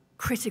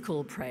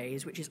critical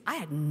praise, which is, I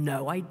had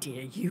no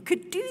idea you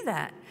could do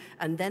that.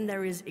 And then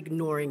there is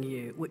ignoring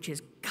you, which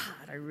is,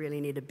 God, I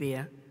really need a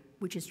beer,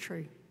 which is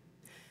true.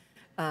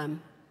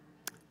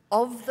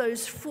 Of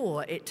those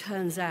four, it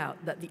turns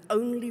out that the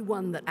only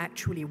one that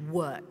actually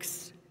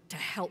works to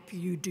help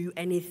you do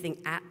anything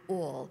at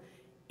all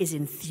is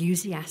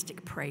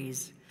enthusiastic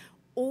praise.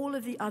 All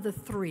of the other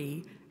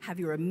three have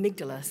your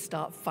amygdala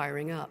start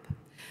firing up.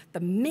 The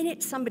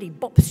minute somebody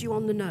bops you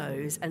on the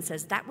nose and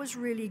says, that was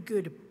really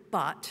good,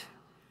 but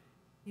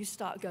you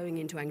start going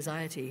into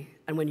anxiety.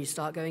 And when you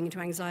start going into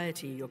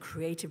anxiety, your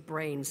creative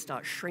brain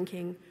starts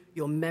shrinking,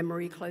 your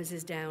memory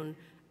closes down,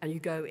 and you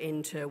go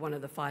into one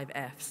of the 5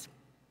 Fs.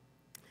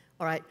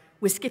 All right,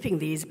 we're skipping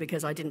these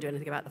because I didn't do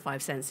anything about the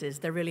 5 senses.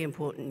 They're really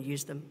important.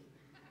 Use them.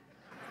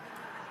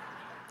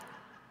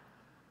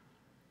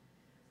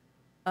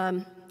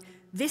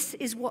 This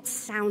is what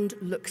sound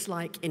looks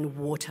like in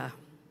water.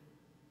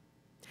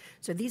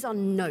 So these are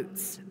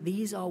notes.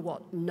 These are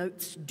what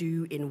notes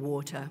do in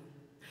water.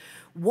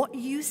 What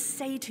you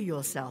say to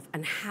yourself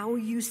and how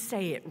you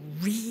say it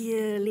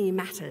really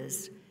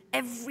matters.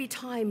 Every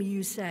time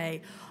you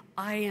say,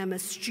 I am a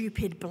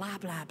stupid blah,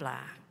 blah, blah.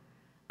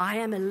 I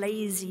am a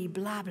lazy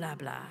blah, blah,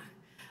 blah.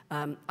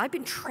 I've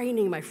been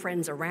training my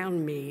friends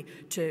around me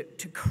to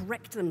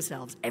correct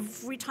themselves.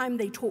 Every time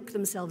they talk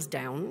themselves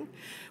down,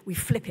 we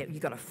flip it.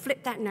 You've got to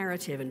flip that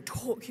narrative and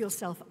talk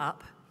yourself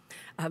up.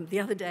 The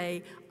other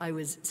day, I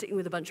was sitting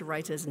with a bunch of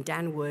writers, and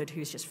Dan Wood,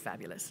 who's just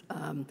fabulous,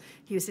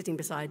 he was sitting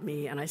beside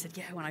me, and I said,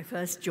 yeah, when I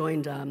first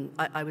joined,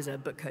 I was a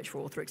book coach for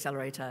Author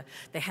Accelerator.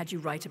 They had you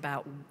write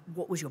about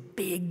what was your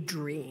big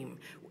dream.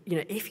 You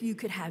know, if you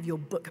could have your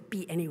book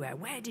be anywhere,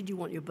 where did you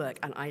want your book?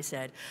 And I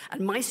said,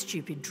 and my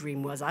stupid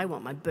dream was I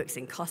want my books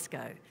in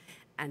Costco.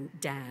 And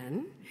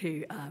Dan,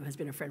 who has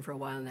been a friend for a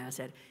while now,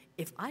 said,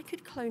 if I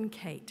could clone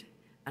Kate,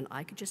 and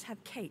I could just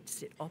have Kate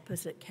sit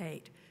opposite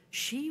Kate,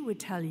 she would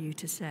tell you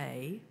to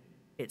say,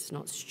 it's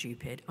not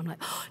stupid. I'm like,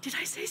 oh, did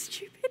I say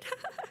stupid?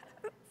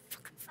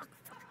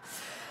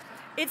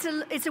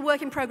 It's a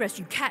work in progress.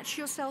 You catch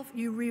yourself,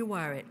 you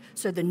rewire it.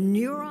 So the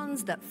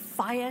neurons that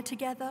fire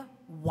together,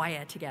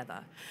 wire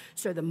together.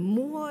 So the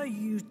more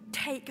you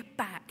take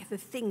back the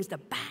things, the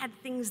bad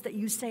things that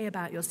you say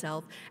about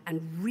yourself,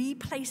 and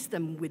replace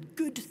them with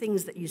good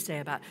things that you say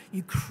about,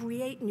 you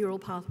create neural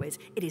pathways.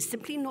 It is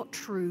simply not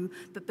true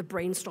that the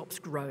brain stops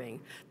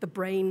growing. The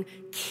brain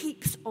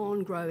keeps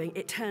on growing.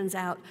 It turns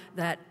out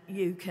that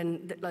you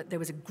can, like there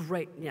was a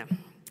great,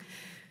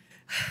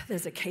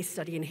 there's a case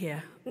study in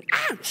here.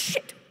 Ah,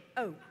 shit!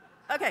 Oh,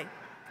 okay.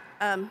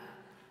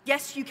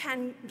 Yes, you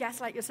can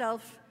gaslight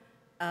yourself.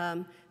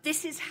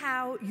 This is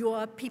how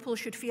your people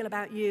should feel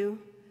about you.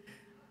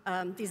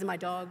 These are my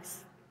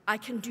dogs. I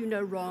can do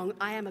no wrong.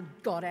 I am a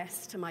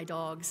goddess to my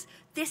dogs.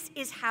 This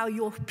is how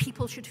your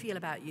people should feel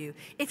about you.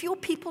 If your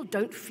people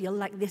don't feel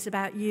like this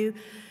about you,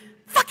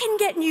 fucking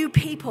get new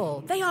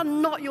people. They are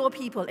not your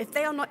people. If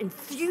they are not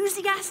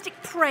enthusiastic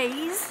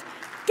praise,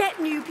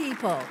 get new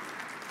people.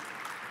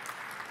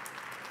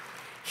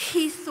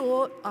 He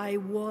thought I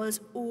was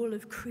all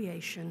of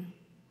creation.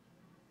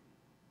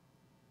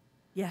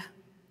 Yeah.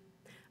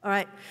 All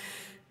right.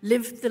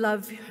 Live the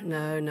life you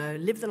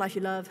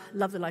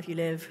love the life you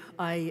live.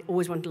 I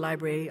always wanted a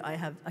library. I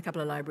have a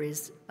couple of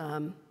libraries.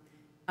 I'm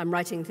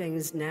writing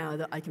things now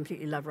that I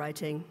completely love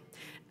writing,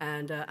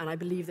 and I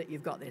believe that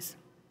you've got this,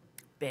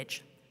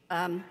 bitch.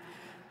 All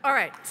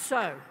right,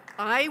 so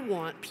I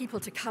want people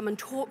to come and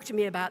talk to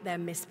me about their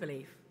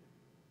misbelief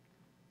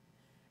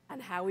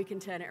and how we can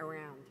turn it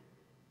around.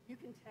 You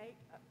can take,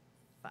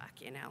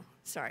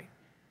 sorry.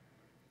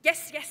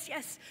 Yes, yes,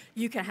 yes.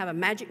 You can have a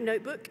magic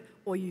notebook,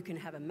 or you can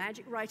have a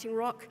magic writing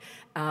rock,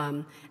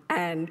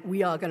 and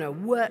we are going to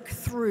work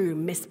through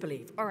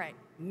misbelief. All right,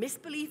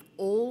 misbelief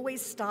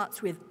always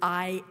starts with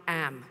I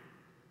am.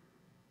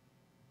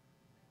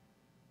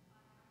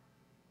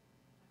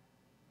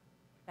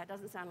 That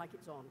doesn't sound like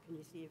it's on. Can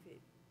you see if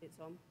it's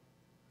on?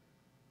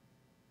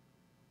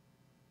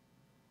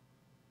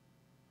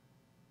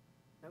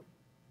 Nope.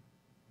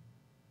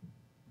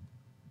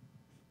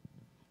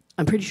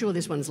 I'm pretty sure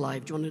this one's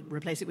live. Do you want to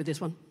replace it with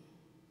this one?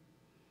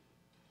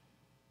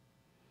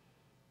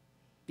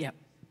 Yeah.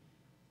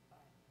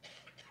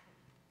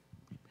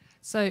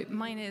 So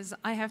mine is,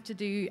 I have to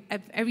do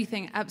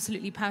everything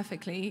absolutely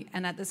perfectly,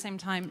 and at the same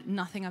time,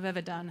 nothing I've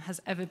ever done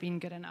has ever been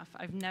good enough.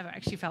 I've never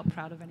actually felt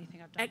proud of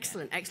anything I've done.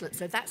 Excellent, excellent.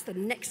 So that's the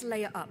next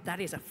layer up. That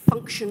is a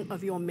function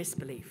of your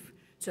misbelief.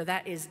 So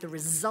that is the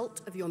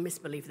result of your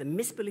misbelief. The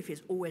misbelief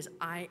is always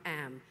I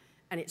am.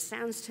 And it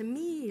sounds to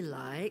me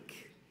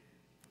like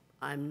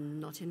I'm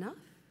not enough.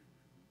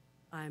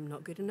 I'm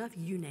not good enough.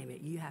 You name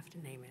it. You have to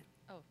name it.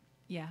 Oh,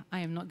 yeah, I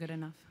am not good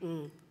enough.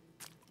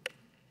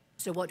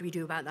 So what do we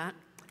do about that?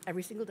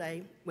 every single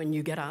day when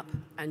you get up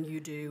and you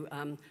do,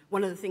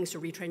 one of the things to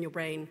retrain your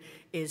brain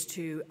is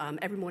to,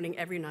 every morning,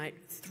 every night,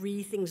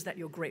 3 things that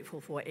you're grateful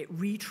for. It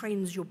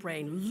retrains your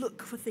brain.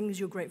 Look for things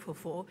you're grateful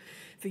for.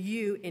 For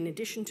you, in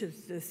addition to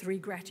the 3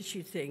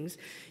 gratitude things,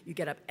 you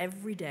get up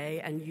every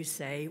day and you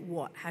say,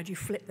 what? How do you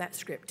flip that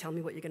script? Tell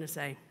me what you're going to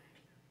say.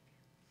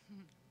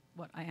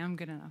 What, I am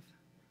good enough.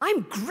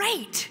 I'm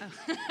great!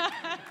 Oh.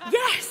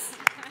 Yes!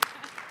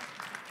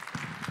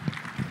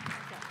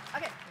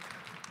 Okay.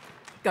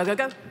 Go, go,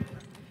 go.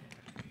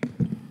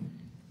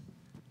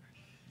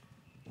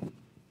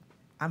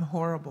 I'm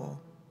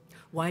horrible.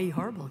 Why are you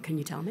horrible? Can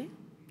you tell me?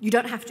 You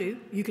don't have to.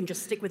 You can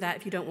just stick with that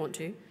if you don't want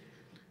to.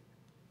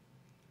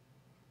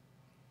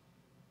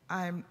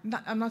 I'm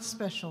not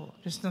special.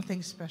 There's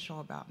nothing special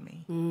about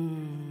me.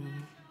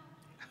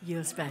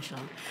 You're special.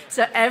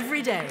 So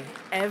every day,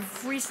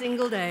 every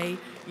single day,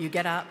 you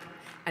get up,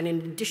 and in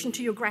addition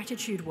to your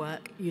gratitude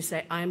work, you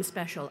say, I am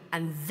special,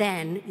 and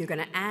then you're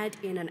going to add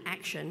in an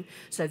action.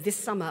 So this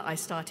summer, I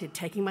started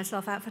taking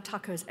myself out for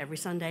tacos every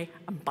Sunday.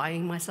 I'm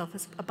buying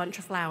myself a bunch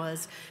of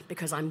flowers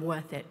because I'm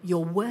worth it. You're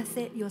worth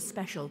it. You're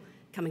special.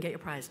 Come and get your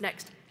prize.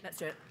 Next. Let's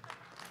do it.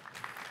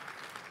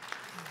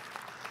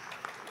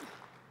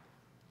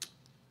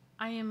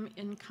 I am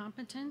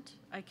incompetent.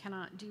 I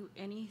cannot do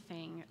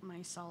anything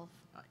myself.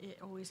 It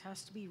always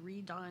has to be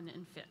redone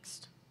and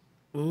fixed.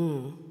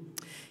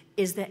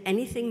 Is there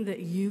anything that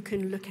you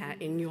can look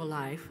at in your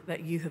life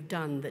that you have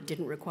done that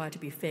didn't require to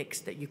be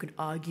fixed that you could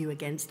argue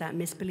against that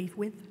misbelief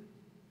with?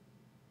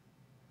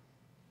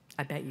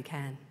 I bet you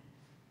can.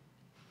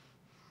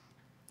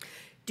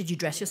 Did you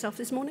dress yourself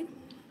this morning?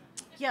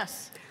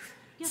 Yes.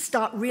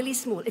 Start really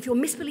small. If your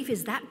misbelief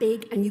is that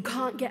big and you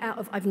can't get out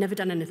of, I've never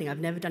done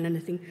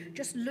anything,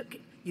 just look,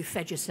 you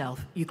fed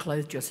yourself, you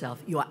clothed yourself,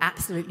 you are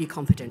absolutely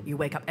competent. You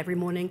wake up every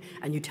morning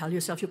and you tell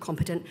yourself you're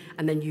competent,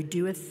 and then you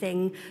do a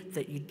thing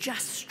that you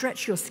just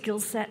stretch your skill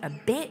set a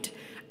bit,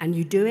 and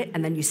you do it,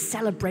 and then you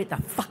celebrate the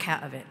fuck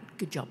out of it.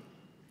 Good job.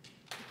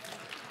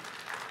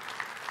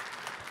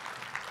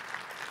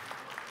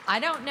 I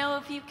don't know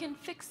if you can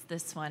fix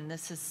this one.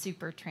 This is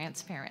super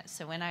transparent.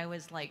 So when I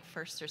was like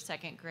 1st or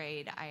 2nd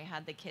grade, I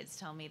had the kids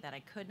tell me that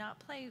I could not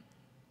play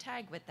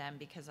tag with them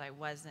because I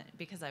was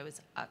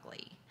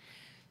ugly.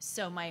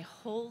 So my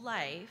whole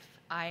life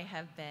I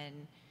have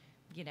been,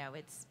 you know,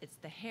 it's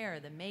the hair,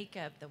 the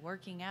makeup, the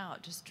working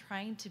out, just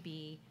trying to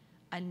be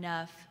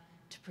enough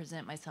to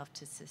present myself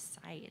to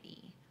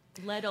society,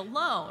 let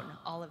alone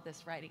all of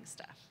this writing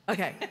stuff.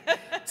 Okay.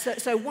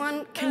 So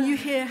one, can you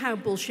hear how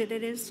bullshit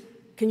it is?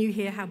 Can you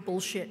hear how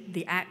bullshit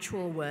the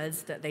actual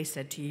words that they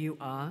said to you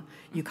are?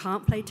 You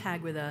can't play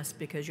tag with us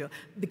because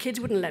the kids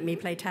wouldn't let me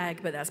play tag,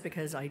 but that's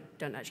because I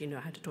don't actually know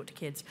how to talk to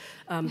kids.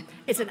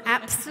 It's an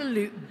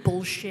absolute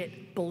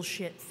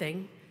bullshit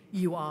thing.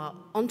 You are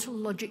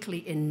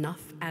ontologically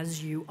enough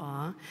as you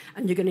are,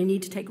 and you're going to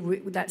need to take,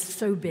 that's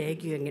so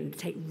big, you're going to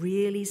take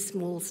really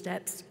small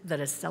steps that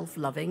are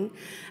self-loving,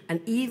 and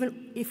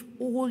even if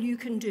all you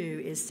can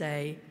do is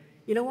say,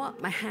 you know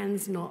what, my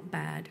hand's not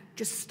bad.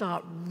 Just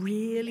start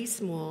really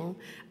small,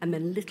 and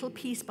then little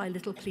piece by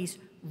little piece,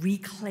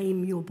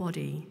 reclaim your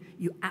body.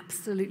 You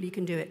absolutely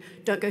can do it.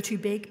 Don't go too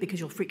big because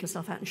you'll freak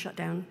yourself out and shut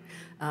down.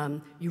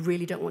 You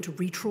really don't want to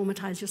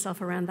re-traumatize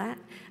yourself around that,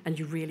 and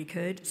you really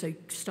could. So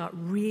start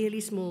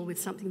really small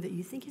with something that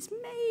you think is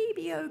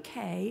maybe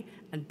okay,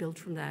 and build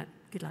from that.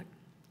 Good luck.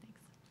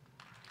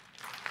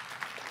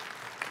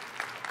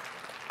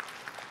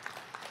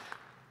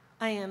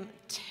 I am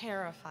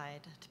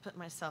terrified to put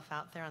myself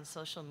out there on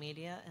social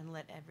media and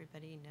let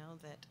everybody know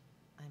that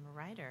I'm a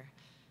writer,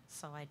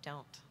 so I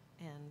don't.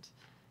 And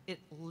it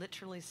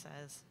literally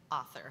says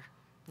author,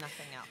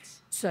 nothing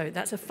else. So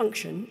that's a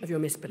function of your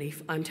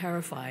misbelief. I'm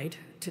terrified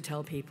to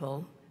tell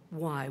people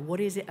why. What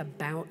is it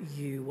about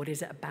you? What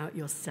is it about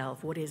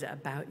yourself? What is it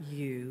about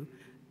you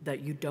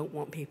that you don't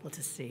want people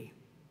to see?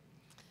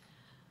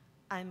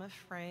 I'm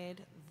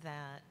afraid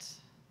that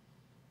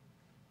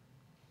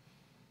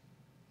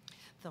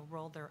they'll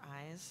roll their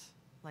eyes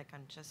like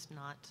I'm just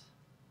not,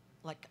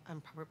 like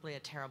I'm probably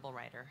a terrible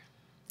writer.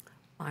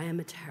 I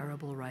am a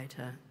terrible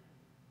writer.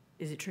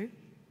 Is it true?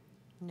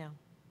 No.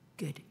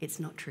 Good, it's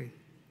not true.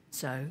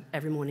 So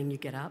every morning you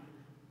get up,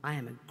 I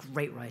am a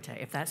great writer.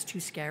 If that's too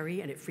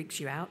scary and it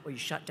freaks you out or you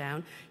shut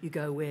down, you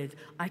go with,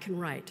 I can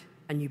write,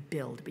 and you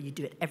build, but you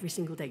do it every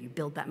single day. You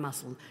build that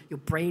muscle. Your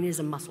brain is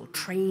a muscle.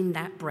 Train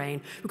that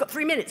brain. We've got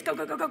 3 minutes. Go,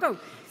 go, go, go, go.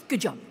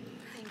 Good job.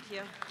 Thank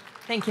you.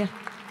 Thank you.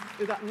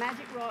 We've got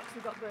magic rocks,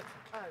 we've got books.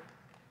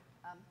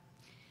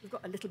 We've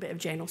got a little bit of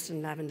Jane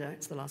Austen lavender.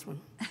 It's the last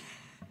one.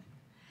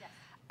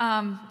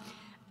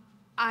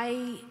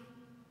 I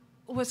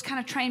was kind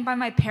of trained by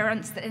my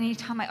parents that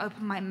anytime I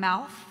opened my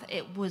mouth,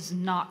 it was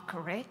not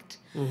correct.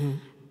 Mm-hmm.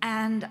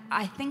 And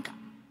I think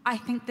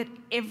that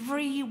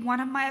every one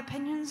of my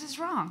opinions is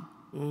wrong,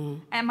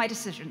 and my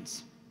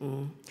decisions.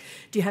 Do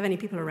you have any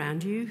people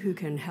around you who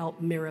can help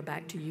mirror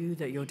back to you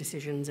that your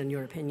decisions and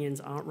your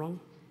opinions aren't wrong?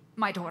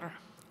 My daughter.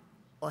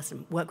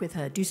 Awesome. Work with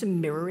her. Do some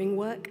mirroring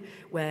work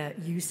where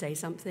you say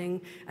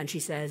something and she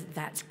says,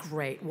 that's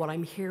great. What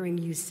I'm hearing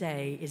you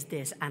say is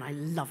this, and I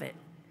love it.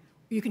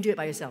 You can do it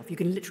by yourself. You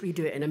can literally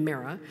do it in a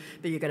mirror,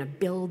 but you're going to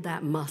build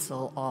that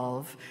muscle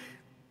of,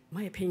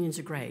 my opinions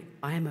are great.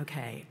 I am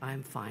okay. I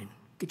am fine.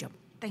 Good job.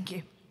 Thank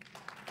you.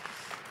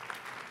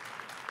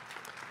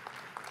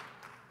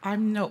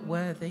 I'm not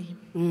worthy.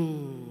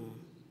 In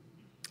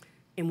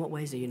what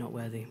ways are you not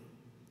worthy?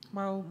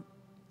 Well,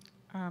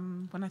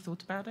 when I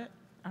thought about it,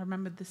 I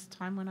remembered this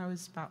time when I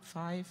was about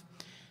 5.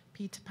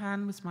 Peter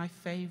Pan was my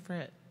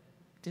favorite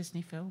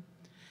Disney film.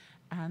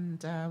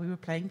 And we were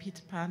playing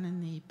Peter Pan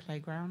in the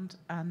playground,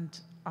 and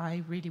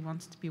I really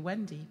wanted to be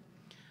Wendy.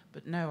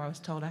 But no, I was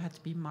told I had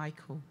to be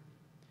Michael.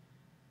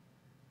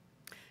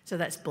 So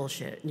that's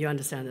bullshit. You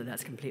understand that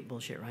that's complete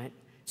bullshit, right?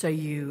 So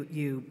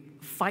you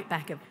fight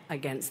back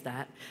against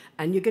that,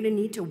 and you're going to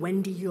need to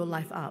Wendy your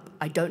life up.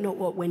 I don't know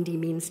what Wendy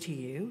means to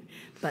you,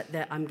 but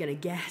I'm going to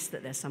guess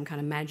that there's some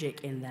kind of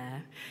magic in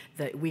there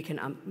that we can,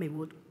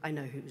 I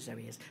know who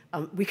Zoe is.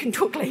 We can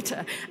talk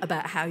later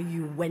about how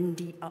you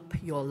Wendy up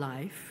your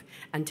life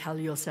and tell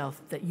yourself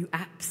that you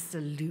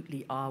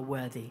absolutely are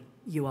worthy.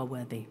 You are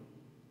worthy.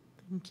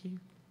 Thank you.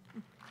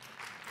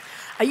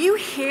 Are you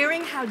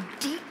hearing how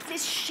deep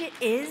this shit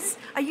is?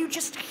 Are you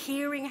just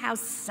hearing how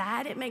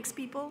sad it makes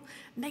people?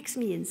 It makes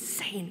me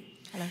insane.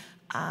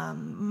 Hello.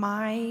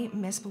 My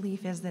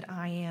misbelief is that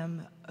I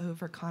am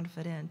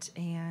overconfident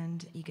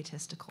and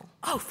egotistical.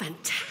 Oh,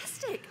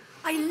 fantastic.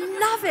 I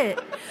love it.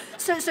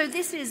 So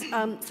this is,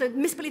 so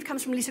misbelief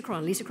comes from Lisa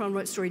Cron. Lisa Cron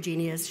wrote Story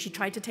Genius. She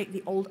tried to take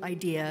the old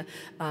idea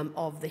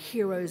of the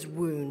hero's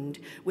wound,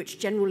 which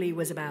generally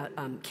was about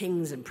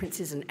kings and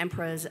princes and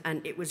emperors,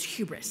 and it was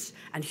hubris.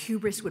 And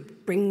hubris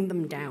would bring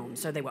them down,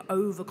 so they were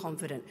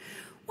overconfident.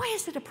 Why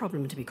is it a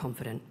problem to be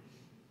confident?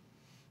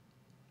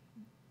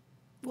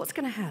 What's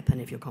going to happen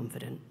if you're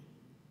confident?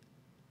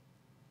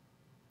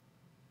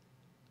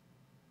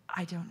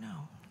 I don't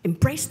know.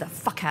 Embrace the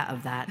fuck out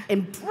of that.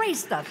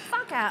 Embrace the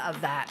fuck out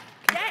of that.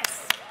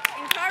 Yes.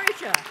 Encourage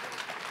her.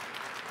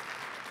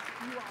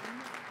 You are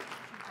not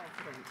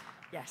confident.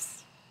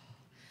 Yes.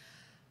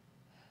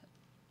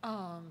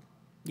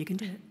 You can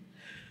do it.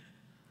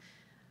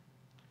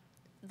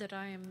 That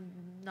I am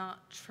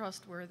not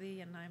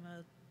trustworthy and I'm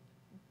a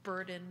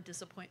burden,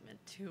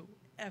 disappointment to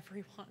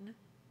everyone.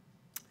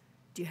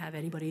 Do you have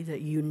anybody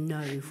that you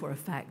know for a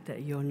fact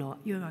that you're not?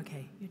 You're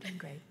okay. You're doing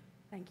great.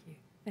 Thank you.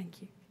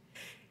 Thank you.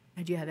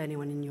 And do you have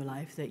anyone in your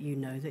life that you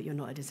know that you're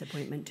not a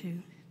disappointment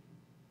to?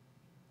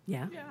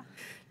 Yeah? Yeah.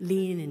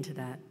 Lean into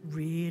that.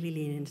 Really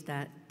lean into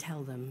that.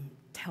 Tell them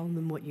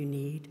what you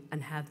need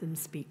and have them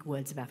speak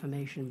words of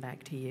affirmation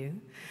back to you.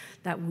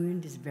 That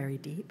wound is very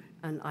deep,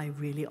 and I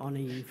really honor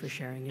you for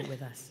sharing it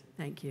with us.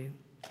 Thank you.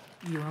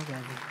 You are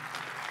worthy.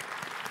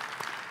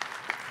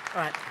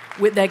 All right.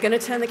 They're going to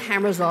turn the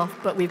cameras off,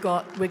 but we're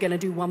going to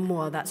do one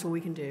more. That's all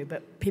we can do.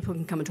 But people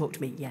can come and talk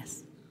to me.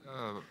 Yes.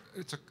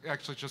 It's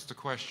actually just a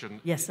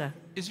question. Yes, sir.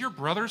 Is your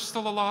brother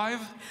still alive?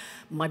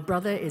 My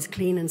brother is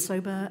clean and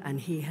sober, and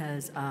he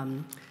has,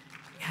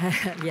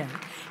 yeah,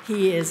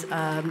 he is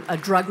a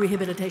drug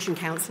rehabilitation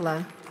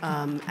counselor,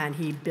 and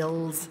he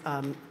builds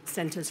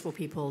centers for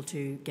people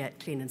to get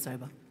clean and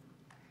sober.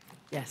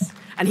 Yes,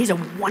 and he's a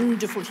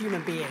wonderful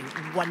human being,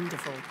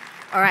 wonderful.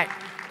 All right,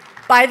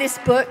 buy this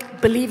book,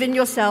 believe in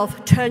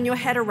yourself, turn your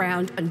head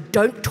around, and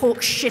don't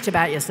talk shit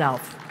about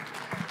yourself.